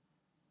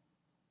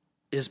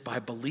is by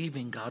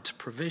believing God's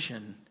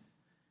provision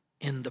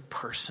in the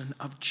person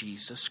of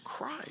Jesus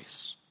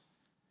Christ.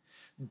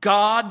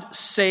 God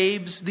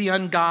saves the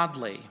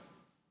ungodly.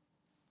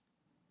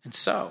 And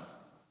so,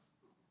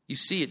 you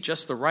see, at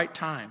just the right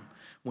time,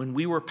 when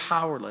we were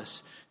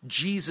powerless,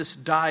 Jesus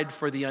died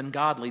for the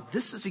ungodly.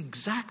 This is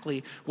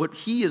exactly what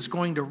he is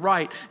going to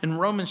write in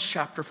Romans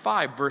chapter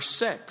 5, verse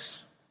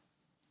 6.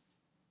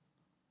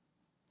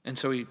 And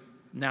so he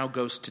now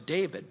goes to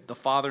David, the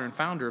father and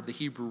founder of the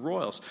Hebrew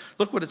royals.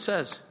 Look what it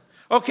says.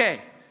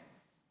 Okay,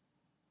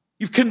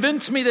 you've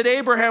convinced me that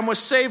Abraham was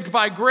saved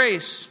by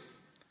grace.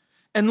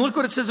 And look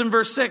what it says in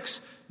verse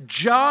 6.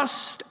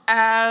 Just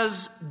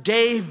as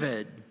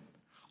David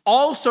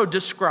also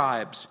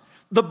describes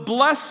the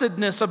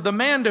blessedness of the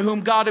man to whom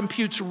God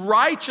imputes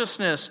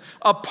righteousness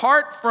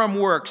apart from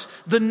works.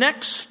 The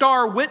next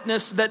star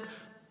witness that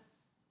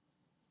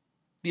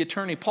the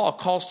attorney Paul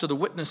calls to the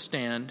witness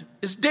stand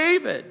is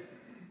David.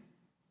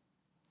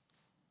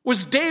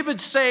 Was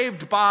David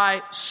saved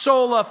by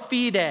sola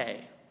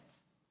fide?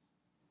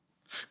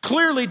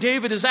 Clearly,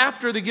 David is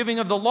after the giving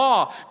of the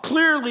law.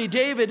 Clearly,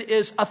 David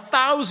is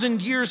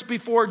 1,000 years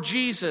before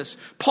Jesus.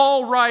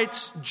 Paul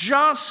writes,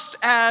 just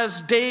as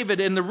David,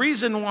 and the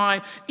reason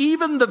why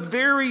even the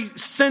very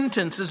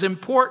sentence is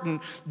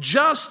important,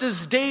 just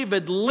as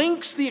David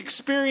links the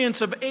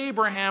experience of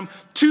Abraham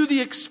to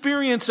the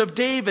experience of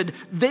David,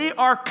 they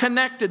are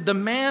connected. The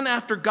man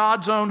after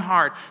God's own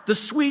heart, the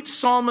sweet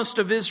psalmist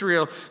of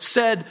Israel,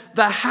 said,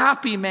 the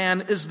happy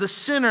man is the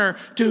sinner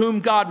to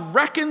whom God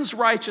reckons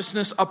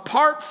righteousness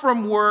apart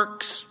from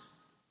works.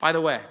 By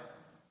the way,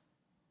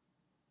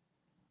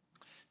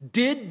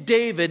 did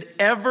David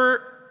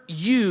ever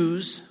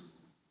use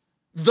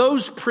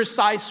those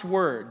precise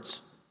words?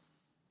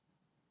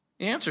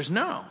 The answer is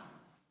no.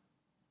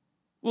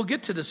 We'll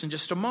get to this in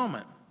just a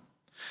moment.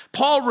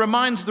 Paul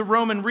reminds the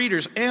Roman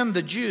readers and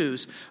the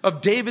Jews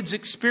of David's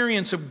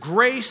experience of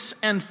grace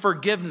and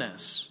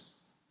forgiveness.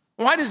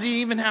 Why does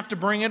he even have to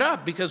bring it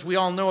up? Because we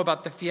all know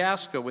about the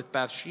fiasco with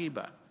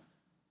Bathsheba.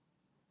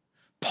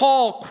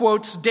 Paul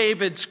quotes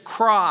David's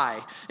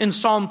cry in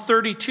Psalm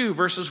 32,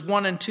 verses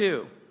 1 and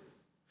 2.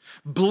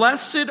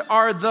 Blessed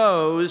are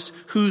those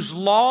whose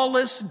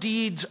lawless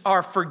deeds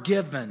are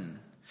forgiven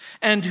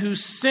and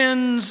whose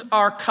sins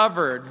are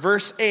covered.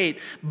 Verse 8,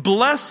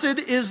 blessed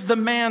is the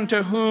man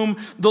to whom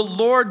the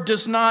Lord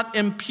does not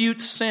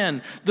impute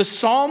sin. The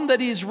psalm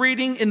that he's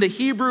reading in the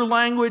Hebrew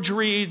language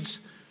reads,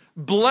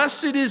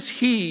 blessed is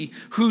he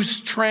whose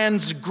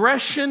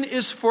transgression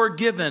is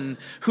forgiven,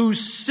 whose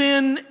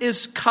sin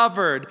is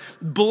covered.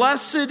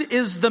 Blessed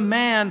is the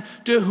man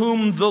to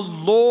whom the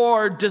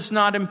Lord does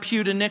not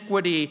impute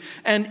iniquity,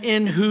 and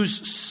in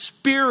whose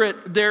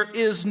spirit there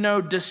is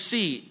no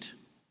deceit.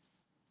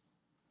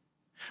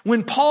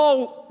 When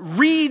Paul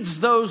reads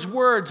those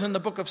words in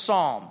the book of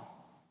Psalm,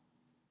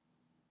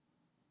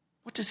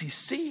 what does he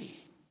see?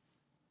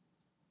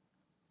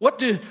 What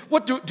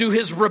do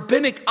his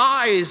rabbinic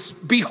eyes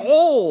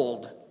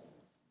behold?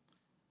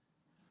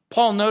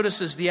 Paul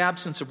notices the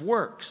absence of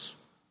works.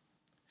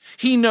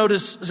 He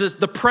notices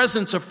the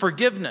presence of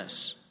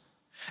forgiveness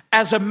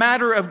as a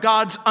matter of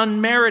God's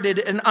unmerited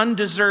and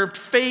undeserved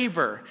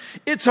favor.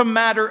 It's a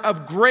matter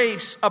of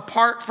grace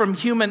apart from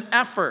human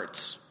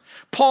efforts.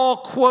 Paul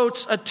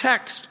quotes a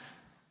text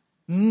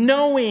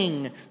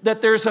knowing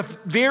that there's a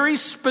very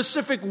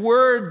specific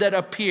word that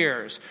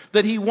appears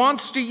that he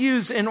wants to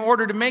use in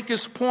order to make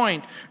his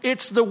point.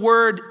 It's the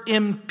word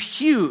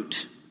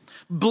impute.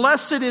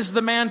 Blessed is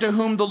the man to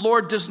whom the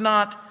Lord does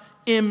not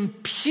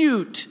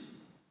impute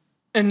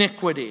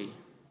iniquity.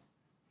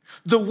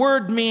 The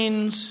word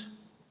means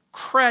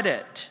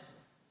credit,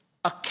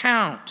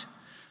 account.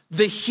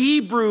 The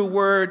Hebrew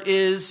word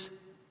is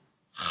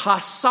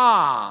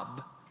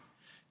hasab.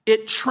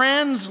 It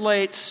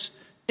translates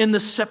in the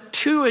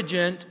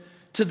Septuagint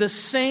to the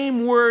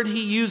same word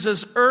he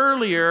uses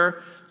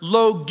earlier,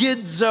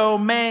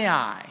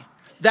 logizomai.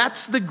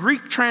 That's the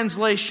Greek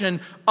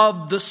translation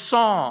of the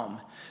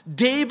psalm.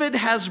 David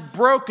has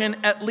broken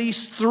at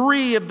least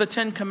 3 of the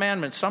 10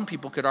 commandments. Some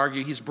people could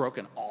argue he's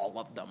broken all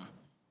of them.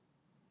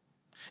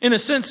 In a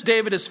sense,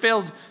 David has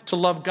failed to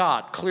love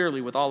God,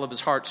 clearly with all of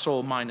his heart,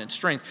 soul, mind, and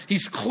strength.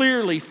 He's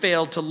clearly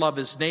failed to love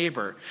his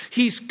neighbor.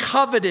 He's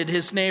coveted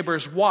his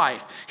neighbor's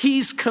wife.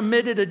 He's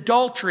committed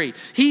adultery.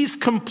 He's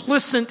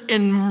complicit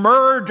in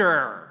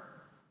murder.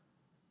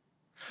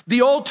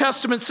 The Old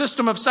Testament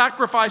system of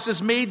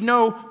sacrifices made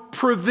no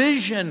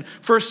provision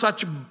for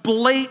such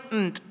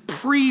blatant,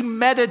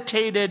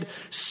 premeditated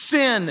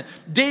sin.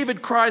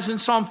 David cries in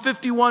Psalm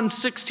 51,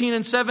 16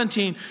 and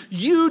 17,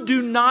 "You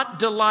do not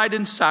delight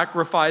in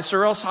sacrifice,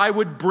 or else I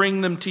would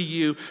bring them to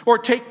you, or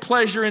take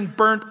pleasure in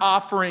burnt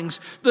offerings.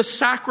 The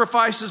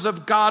sacrifices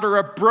of God are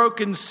a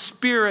broken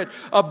spirit,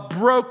 a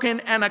broken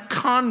and a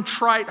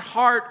contrite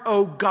heart,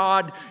 O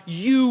God,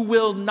 you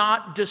will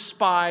not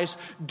despise."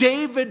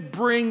 David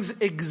brings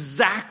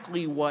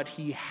exactly what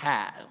he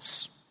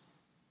has.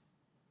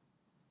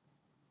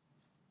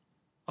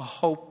 A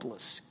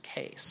hopeless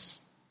case.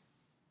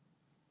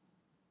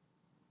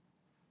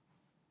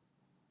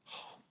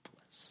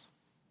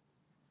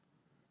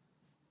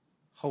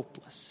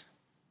 Hopeless.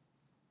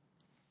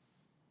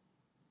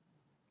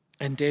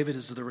 And David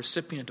is the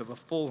recipient of a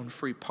full and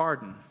free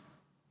pardon.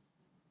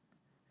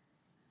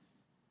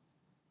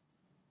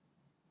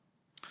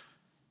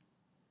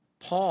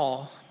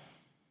 Paul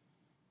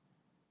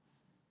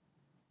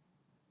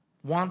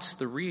wants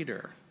the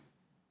reader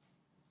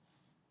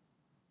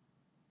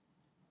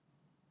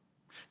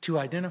to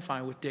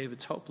identify with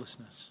David's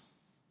hopelessness,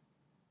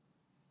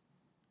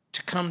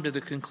 to come to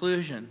the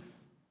conclusion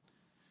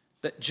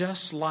that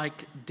just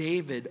like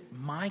David,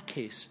 my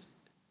case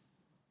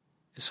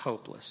is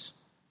hopeless,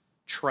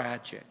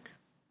 tragic,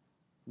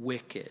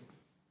 wicked.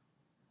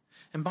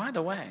 And by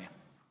the way,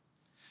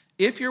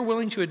 if you're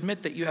willing to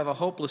admit that you have a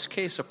hopeless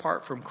case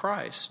apart from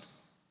Christ,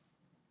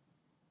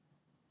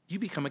 you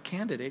become a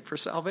candidate for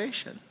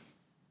salvation.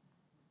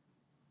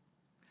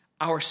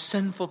 Our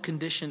sinful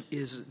condition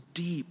is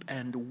deep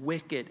and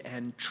wicked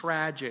and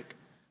tragic.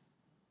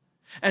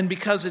 And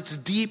because it's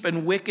deep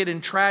and wicked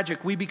and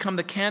tragic, we become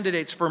the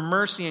candidates for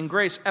mercy and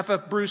grace.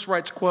 F.F. Bruce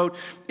writes, quote,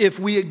 "If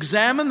we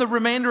examine the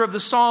remainder of the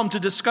psalm to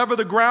discover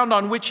the ground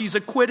on which he's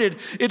acquitted,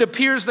 it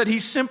appears that he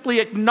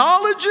simply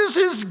acknowledges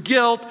his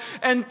guilt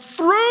and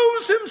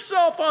throws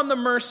himself on the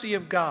mercy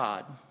of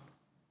God."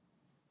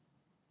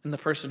 And the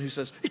person who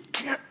says, "It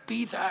can't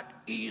be that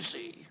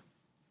easy,"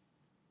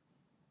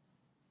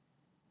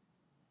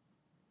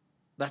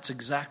 that's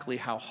exactly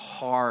how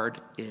hard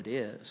it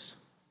is.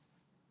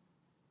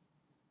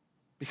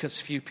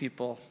 Because few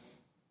people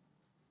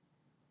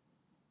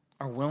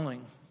are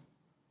willing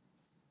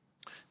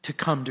to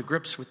come to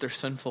grips with their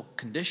sinful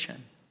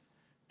condition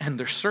and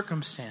their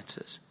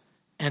circumstances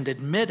and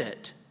admit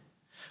it.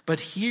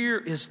 But here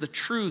is the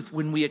truth.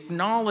 When we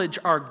acknowledge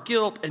our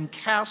guilt and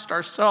cast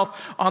ourselves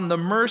on the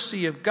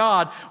mercy of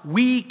God,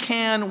 we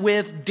can,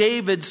 with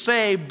David,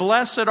 say,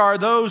 "Blessed are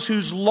those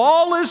whose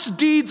lawless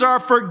deeds are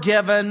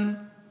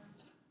forgiven."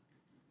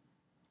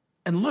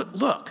 And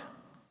look,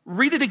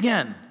 read it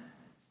again.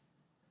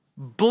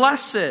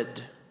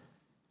 Blessed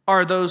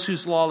are those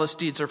whose lawless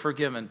deeds are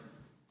forgiven.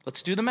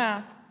 Let's do the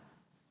math.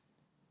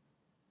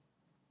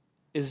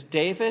 Is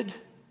David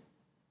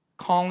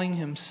calling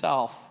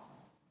himself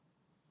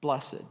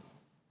blessed?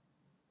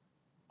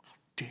 How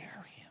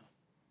dare him?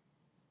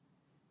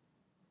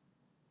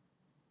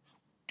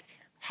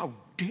 How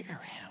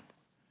dare him?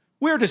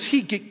 Where does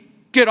he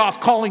get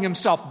off calling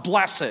himself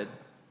blessed?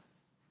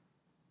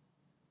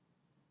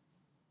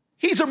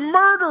 He's a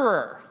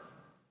murderer,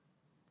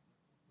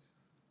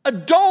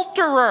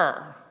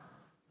 adulterer.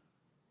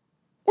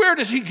 Where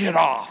does he get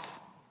off?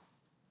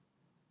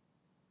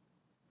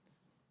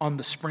 On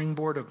the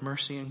springboard of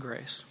mercy and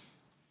grace.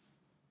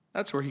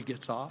 That's where he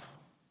gets off.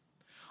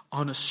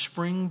 On a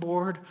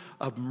springboard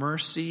of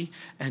mercy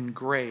and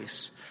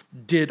grace.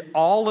 Did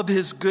all of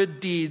his good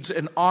deeds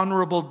and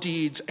honorable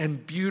deeds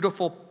and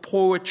beautiful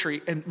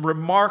poetry and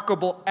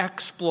remarkable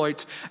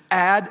exploits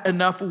add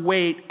enough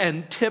weight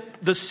and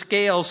tip the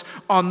scales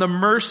on the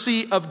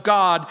mercy of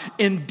God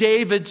in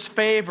David's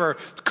favor?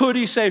 Could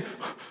he say,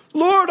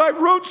 "Lord, I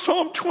wrote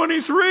Psalm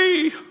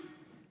 23.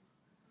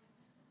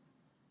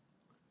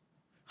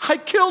 I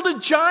killed a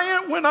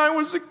giant when I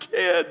was a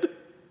kid.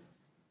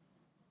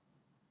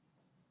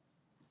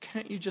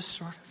 Can't you just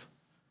sort of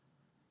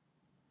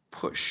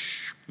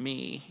push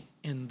me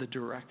in the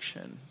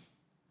direction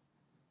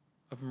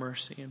of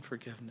mercy and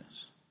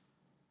forgiveness?"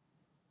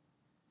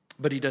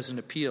 But he doesn't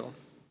appeal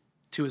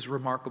to his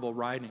remarkable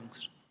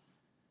writings.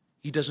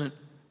 He doesn't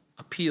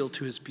appeal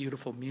to his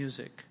beautiful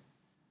music.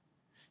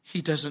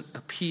 He doesn't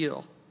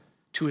appeal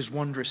to his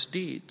wondrous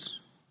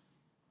deeds.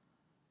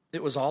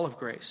 It was all of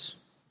grace.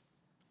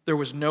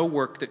 There's no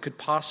work that could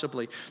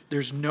possibly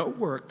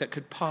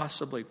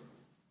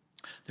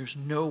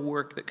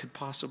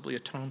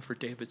atone for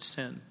David's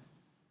sin.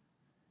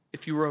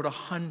 If you wrote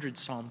 100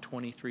 Psalm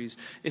 23s,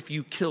 if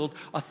you killed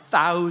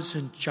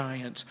 1,000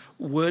 giants,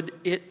 would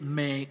it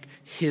make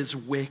his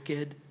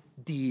wicked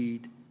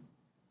deed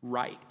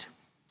right?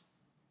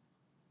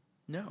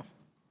 No.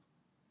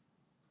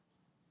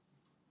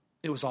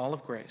 It was all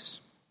of grace.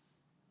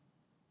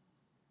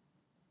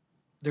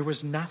 There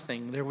was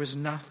nothing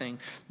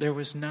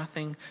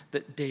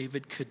that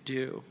David could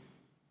do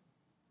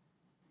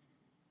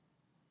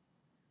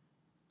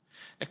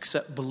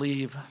except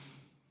believe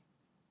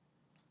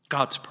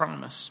God's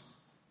promise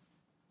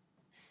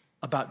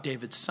about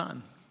David's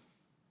son.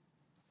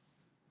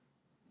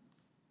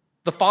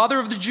 The father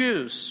of the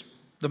Jews,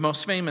 the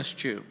most famous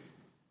Jew,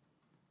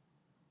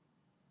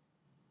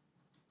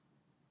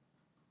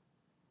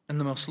 and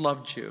the most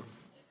loved Jew,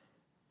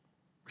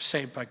 were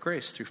saved by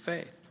grace through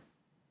faith.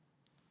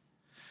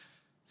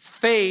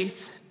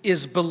 Faith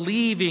is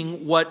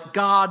believing what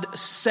God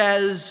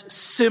says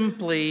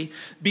simply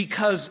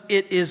because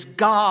it is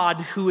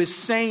God who is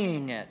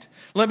saying it.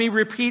 Let me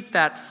repeat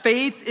that.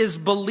 Faith is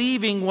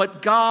believing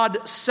what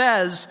God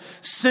says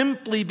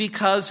simply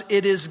because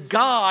it is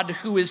God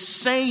who is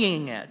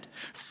saying it.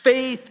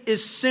 Faith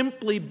is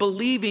simply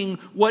believing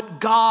what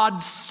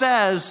God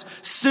says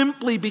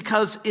simply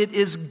because it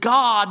is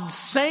God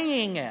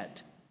saying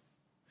it.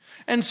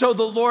 And so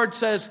the Lord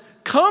says,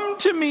 "Come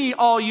to me,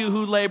 all you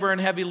who labor and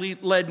heavy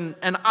laden,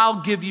 and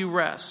I'll give you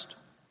rest."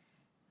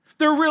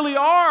 There really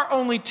are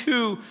only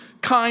two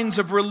kinds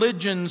of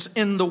religions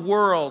in the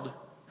world.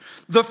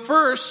 The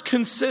first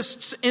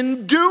consists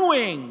in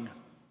doing,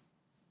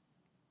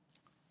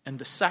 and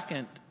the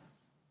second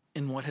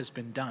in what has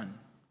been done.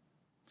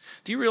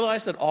 Do you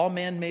realize that all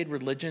man-made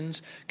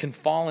religions can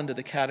fall into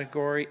the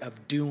category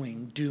of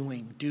doing,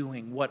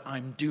 what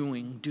I'm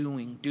doing,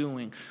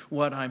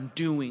 what I'm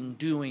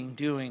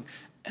doing.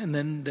 And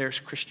then there's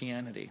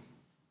Christianity,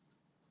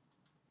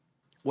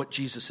 what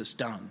Jesus has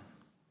done.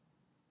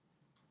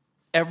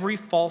 Every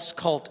false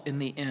cult in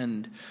the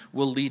end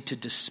will lead to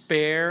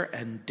despair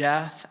and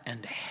death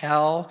and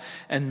hell,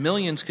 and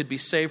millions could be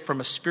saved from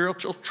a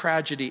spiritual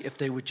tragedy if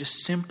they would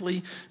just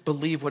simply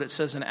believe what it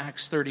says in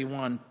Acts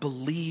 31,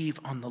 believe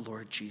on the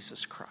Lord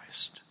Jesus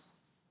Christ,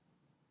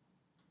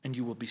 and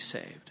you will be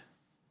saved.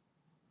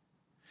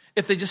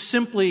 If they just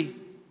simply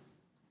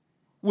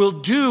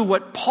will do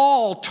what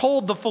Paul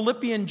told the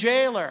Philippian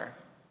jailer,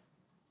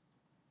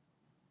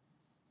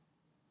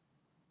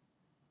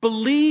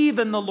 believe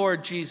in the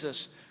Lord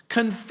Jesus.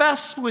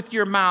 Confess with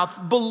your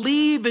mouth.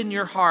 Believe in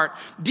your heart.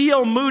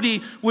 D.L.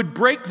 Moody would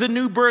break the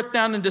new birth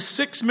down into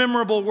 6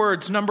 memorable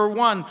words. Number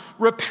 1,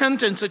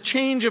 repentance, a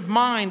change of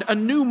mind, a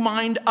new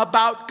mind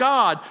about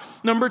God.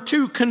 Number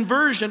 2,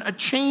 conversion, a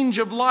change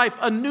of life,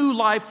 a new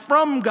life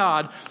from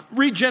God.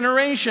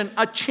 Regeneration,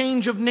 a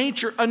change of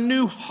nature, a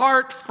new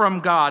heart from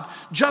God.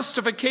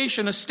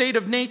 Justification, a state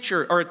of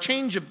nature, or a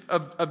change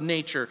of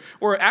nature,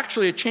 or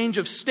actually a change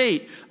of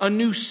state, a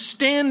new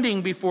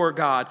standing before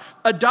God.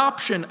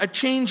 Adoption, a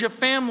change of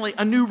family,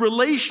 a new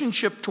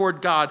relationship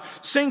toward God.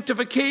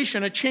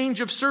 Sanctification, a change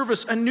of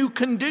service, a new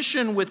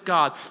condition with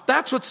God.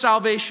 That's what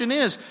salvation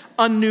is.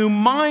 A new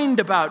mind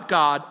about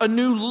God, a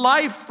new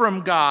life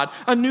from God,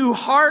 a new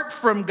heart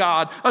from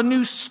God, a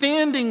new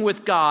standing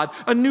with God,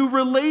 a new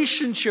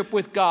relationship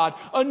with God,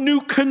 a new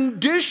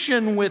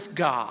condition with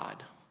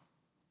God.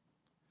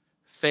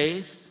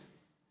 Faith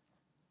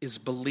is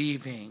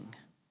believing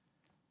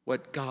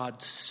what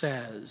God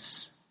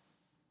says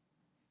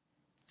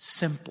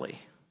simply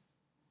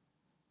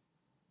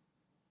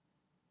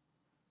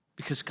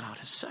because God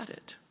has said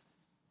it.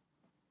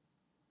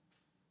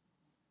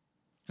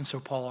 And so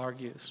Paul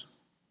argues,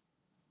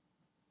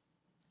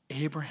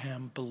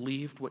 Abraham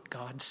believed what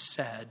God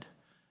said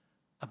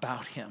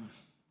about him.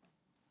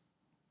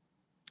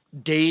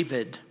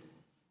 David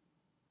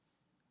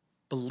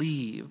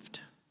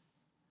believed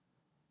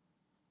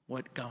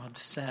what God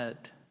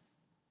said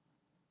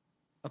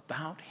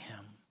about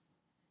him.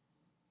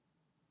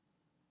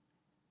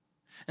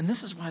 And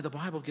this is why the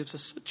Bible gives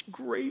us such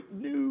great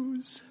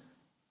news.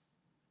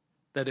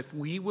 That if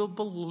we will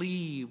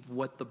believe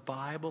what the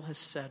Bible has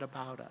said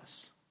about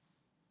us,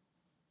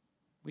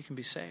 we can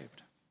be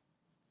saved.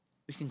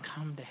 We can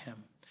come to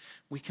him.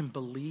 We can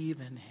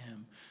believe in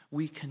him.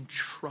 We can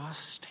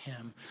trust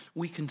him.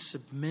 We can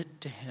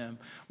submit to him.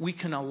 We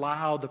can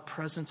allow the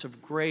presence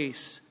of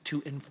grace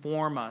to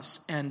inform us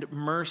and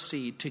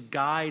mercy to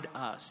guide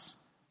us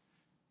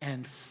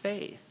and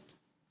faith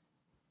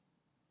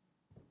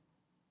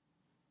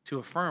to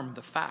affirm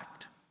the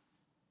fact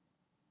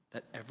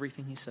that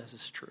everything he says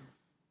is true.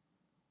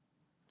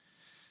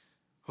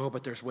 Oh,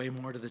 but there's way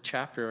more to the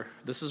chapter.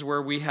 This is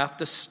where we have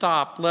to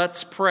stop.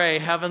 Let's pray.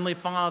 Heavenly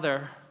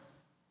Father,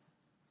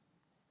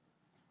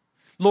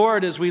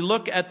 Lord, as we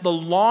look at the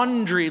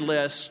laundry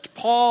list,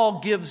 Paul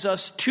gives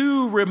us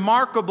 2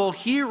 remarkable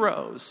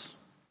heroes.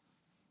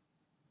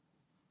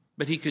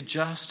 But he could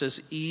just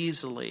as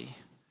easily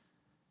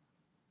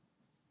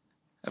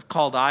have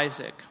called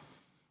Isaac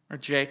or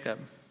Jacob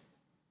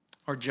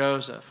or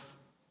Joseph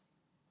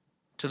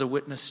to the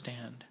witness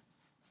stand.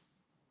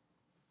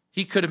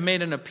 He could have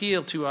made an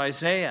appeal to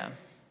Isaiah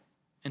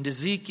and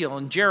Ezekiel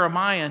and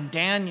Jeremiah and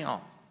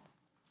Daniel.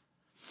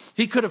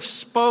 He could have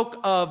spoke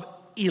of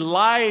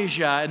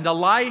Elijah and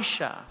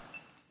Elisha.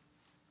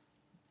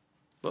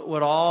 But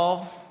what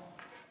all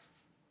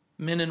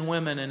men and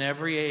women in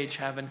every age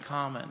have in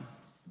common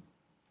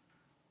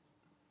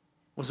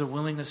was a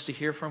willingness to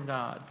hear from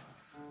God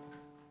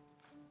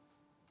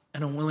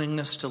and a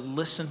willingness to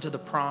listen to the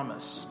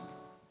promise,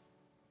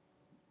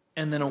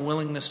 and then a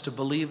willingness to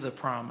believe the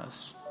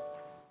promise.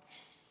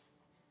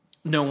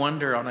 No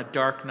wonder on a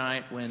dark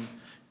night when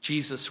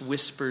Jesus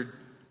whispered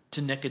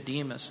to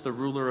Nicodemus, the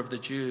ruler of the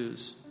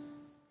Jews,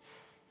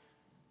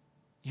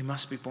 "You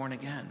must be born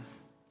again.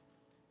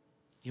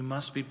 You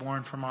must be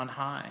born from on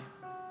high.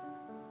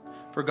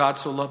 For God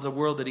so loved the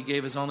world that he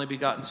gave his only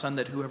begotten Son,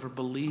 that whoever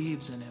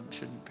believes in him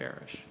shouldn't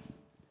perish,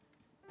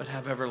 but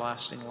have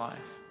everlasting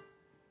life."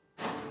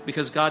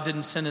 Because God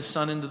didn't send his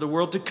Son into the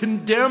world to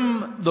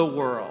condemn the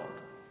world,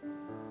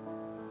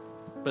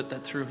 but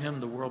that through him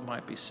the world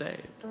might be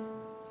saved.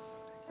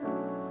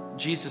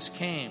 Jesus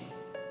came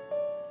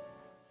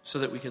so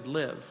that we could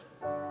live.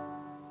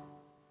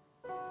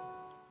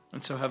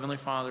 And so, Heavenly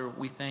Father,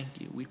 we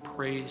thank you, we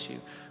praise you,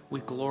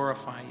 we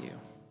glorify you.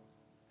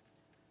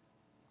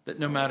 That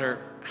no matter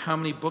how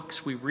many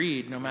books we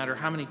read, no matter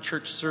how many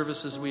church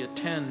services we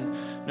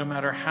attend, no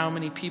matter how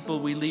many people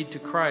we lead to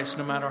Christ,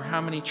 no matter how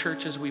many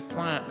churches we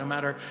plant, no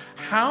matter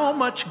how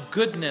much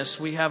goodness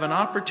we have an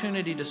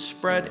opportunity to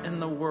spread in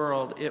the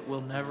world, it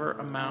will never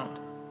amount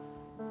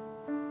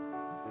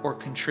or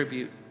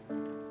contribute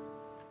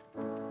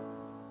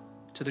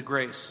to the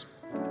grace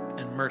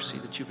and mercy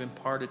that you've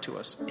imparted to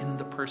us in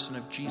the person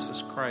of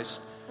Jesus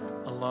Christ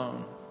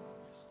alone.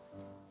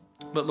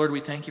 But Lord, we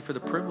thank you for the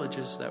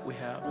privileges that we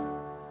have.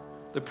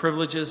 The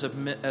privileges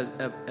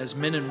as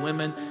men and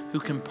women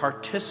who can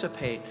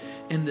participate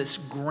in this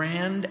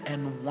grand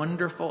and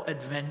wonderful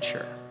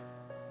adventure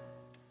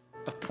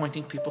of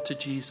pointing people to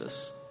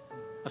Jesus,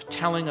 of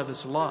telling of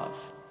his love,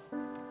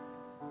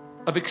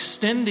 of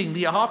extending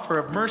the offer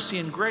of mercy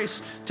and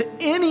grace to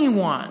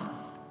anyone,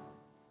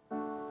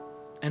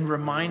 and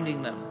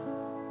reminding them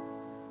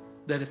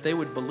that if they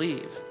would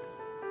believe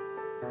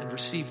and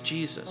receive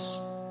Jesus,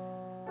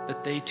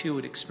 that they too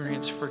would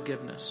experience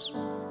forgiveness.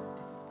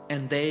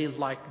 And they,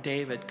 like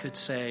David, could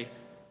say,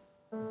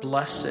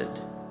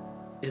 "Blessed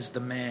is the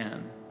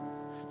man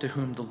to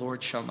whom the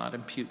Lord shall not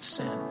impute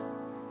sin."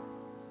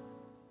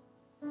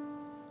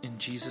 In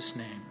Jesus'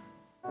 name.